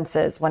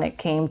differences when it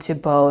came to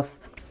both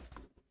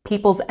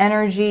people's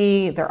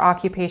energy, their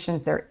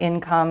occupations, their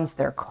incomes,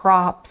 their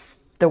crops,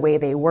 the way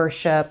they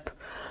worship,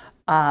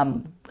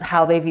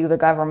 how they view the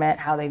government,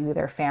 how they view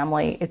their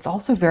family, it's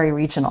also very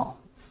regional.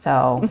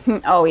 So,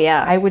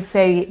 I would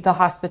say the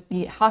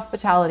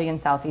hospitality in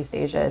Southeast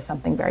Asia is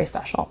something very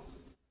special.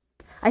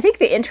 I think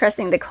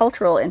the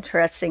cultural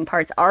interesting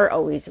parts are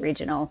always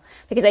regional,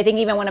 because I think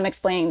even when I'm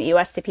explaining the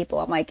U.S. to people,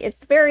 I'm like,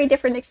 it's a very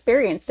different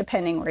experience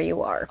depending where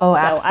you are. Oh, so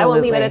absolutely. I will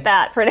leave it at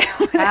that for now.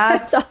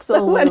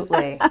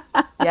 Absolutely.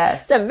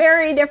 Yes. It's a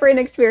very different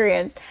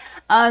experience.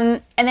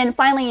 And then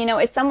finally,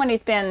 as someone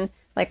who's been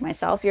like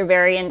myself, you're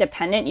very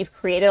independent. You've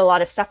created a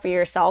lot of stuff for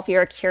yourself.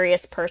 You're a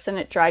curious person.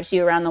 It drives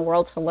you around the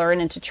world to learn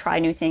and to try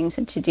new things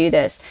and to do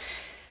this.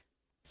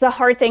 It's a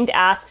hard thing to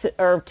ask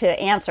or to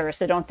answer,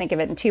 so don't think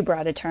of it in too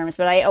broad of terms.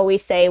 But I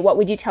always say, what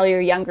would you tell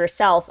your younger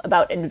self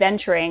about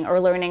adventuring or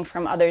learning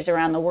from others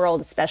around the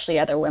world, especially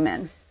other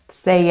women?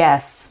 Say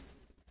yes.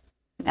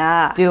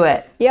 Do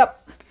it.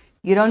 Yep.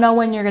 You don't know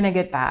when you're going to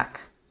get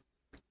back.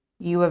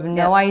 You have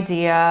no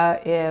idea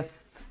if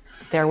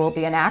there will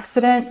be an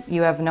accident.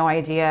 You have no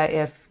idea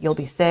if you'll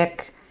be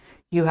sick.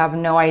 You have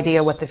no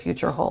idea what the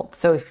future holds.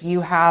 So if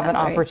you have an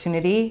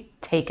opportunity,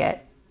 take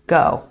it.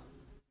 Go.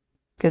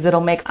 Because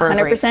it'll make for a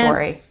great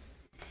story.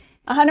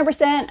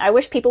 100%. I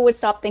wish people would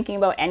stop thinking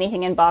about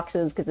anything in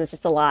boxes, because it's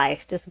just a lie.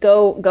 Just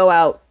go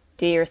out,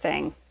 do your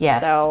thing.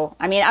 Yes. So,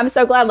 I mean, I'm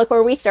so glad. Look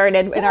where we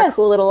started in our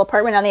cool little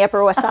apartment on the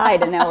Upper West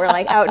Side, and now we're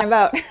like out and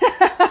about.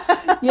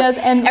 Yes,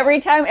 and every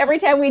time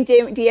we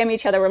DM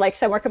each other, we're like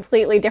somewhere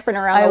completely different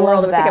around the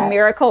world. It was like a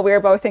miracle we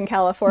were both in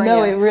California.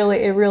 No, it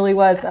really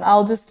was. And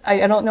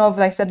I don't know if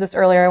I said this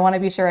earlier. I want to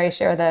be sure I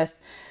share this.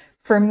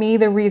 For me,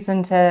 the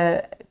reason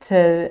to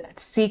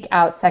seek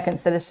out second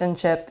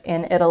citizenship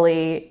in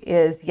Italy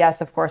is, yes,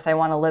 of course, I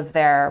want to live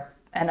there.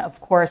 And of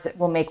course, it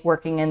will make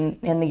working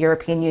in the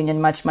European Union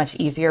much, much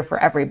easier for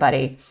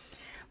everybody.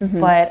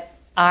 But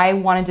I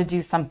wanted to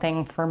do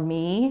something for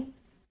me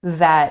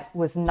that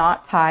was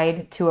not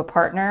tied to a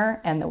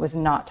partner and that was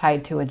not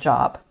tied to a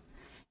job.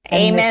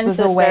 And Amen, this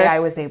was the way I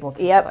was able to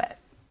do it.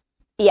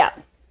 Yeah.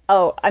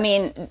 Oh, I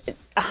mean,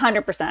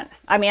 100%.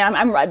 I mean,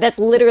 I'm that's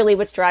literally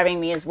what's driving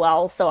me as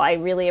well. So I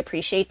really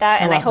appreciate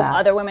that. And I hope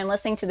other women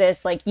listening to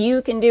this, like,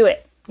 you can do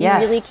it. You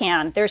Yes. really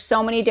can. There's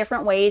so many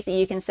different ways that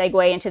you can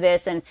segue into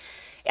this. And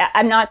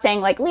I'm not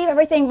saying like leave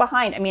everything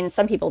behind. I mean,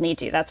 some people need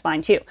to, that's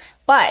fine too.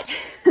 But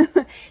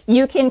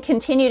you can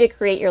continue to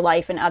create your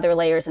life in other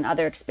layers and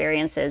other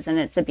experiences. And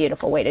it's a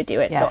beautiful way to do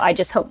it. Yes. So I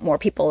just hope more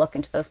people look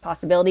into those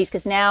possibilities,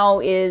 because now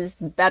is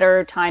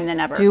better time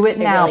than ever. Do it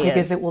now, really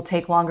because is. it will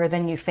take longer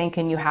than you think,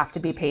 and you have to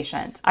be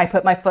patient. I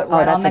put my foot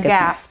right on that's a the good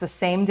gas the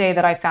same day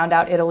that I found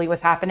out Italy was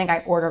happening.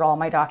 I ordered all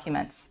my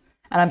documents,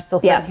 and I'm still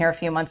sitting here a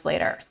few months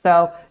later.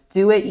 So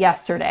do it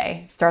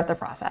yesterday. Start the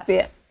process.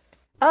 Yeah.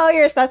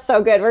 Oh, that's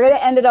so good. We're going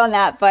to end it on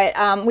that,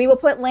 but we will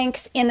put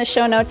links in the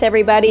show notes,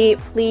 everybody.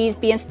 Please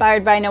be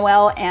inspired by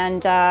Noël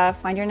and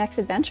find your next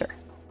adventure.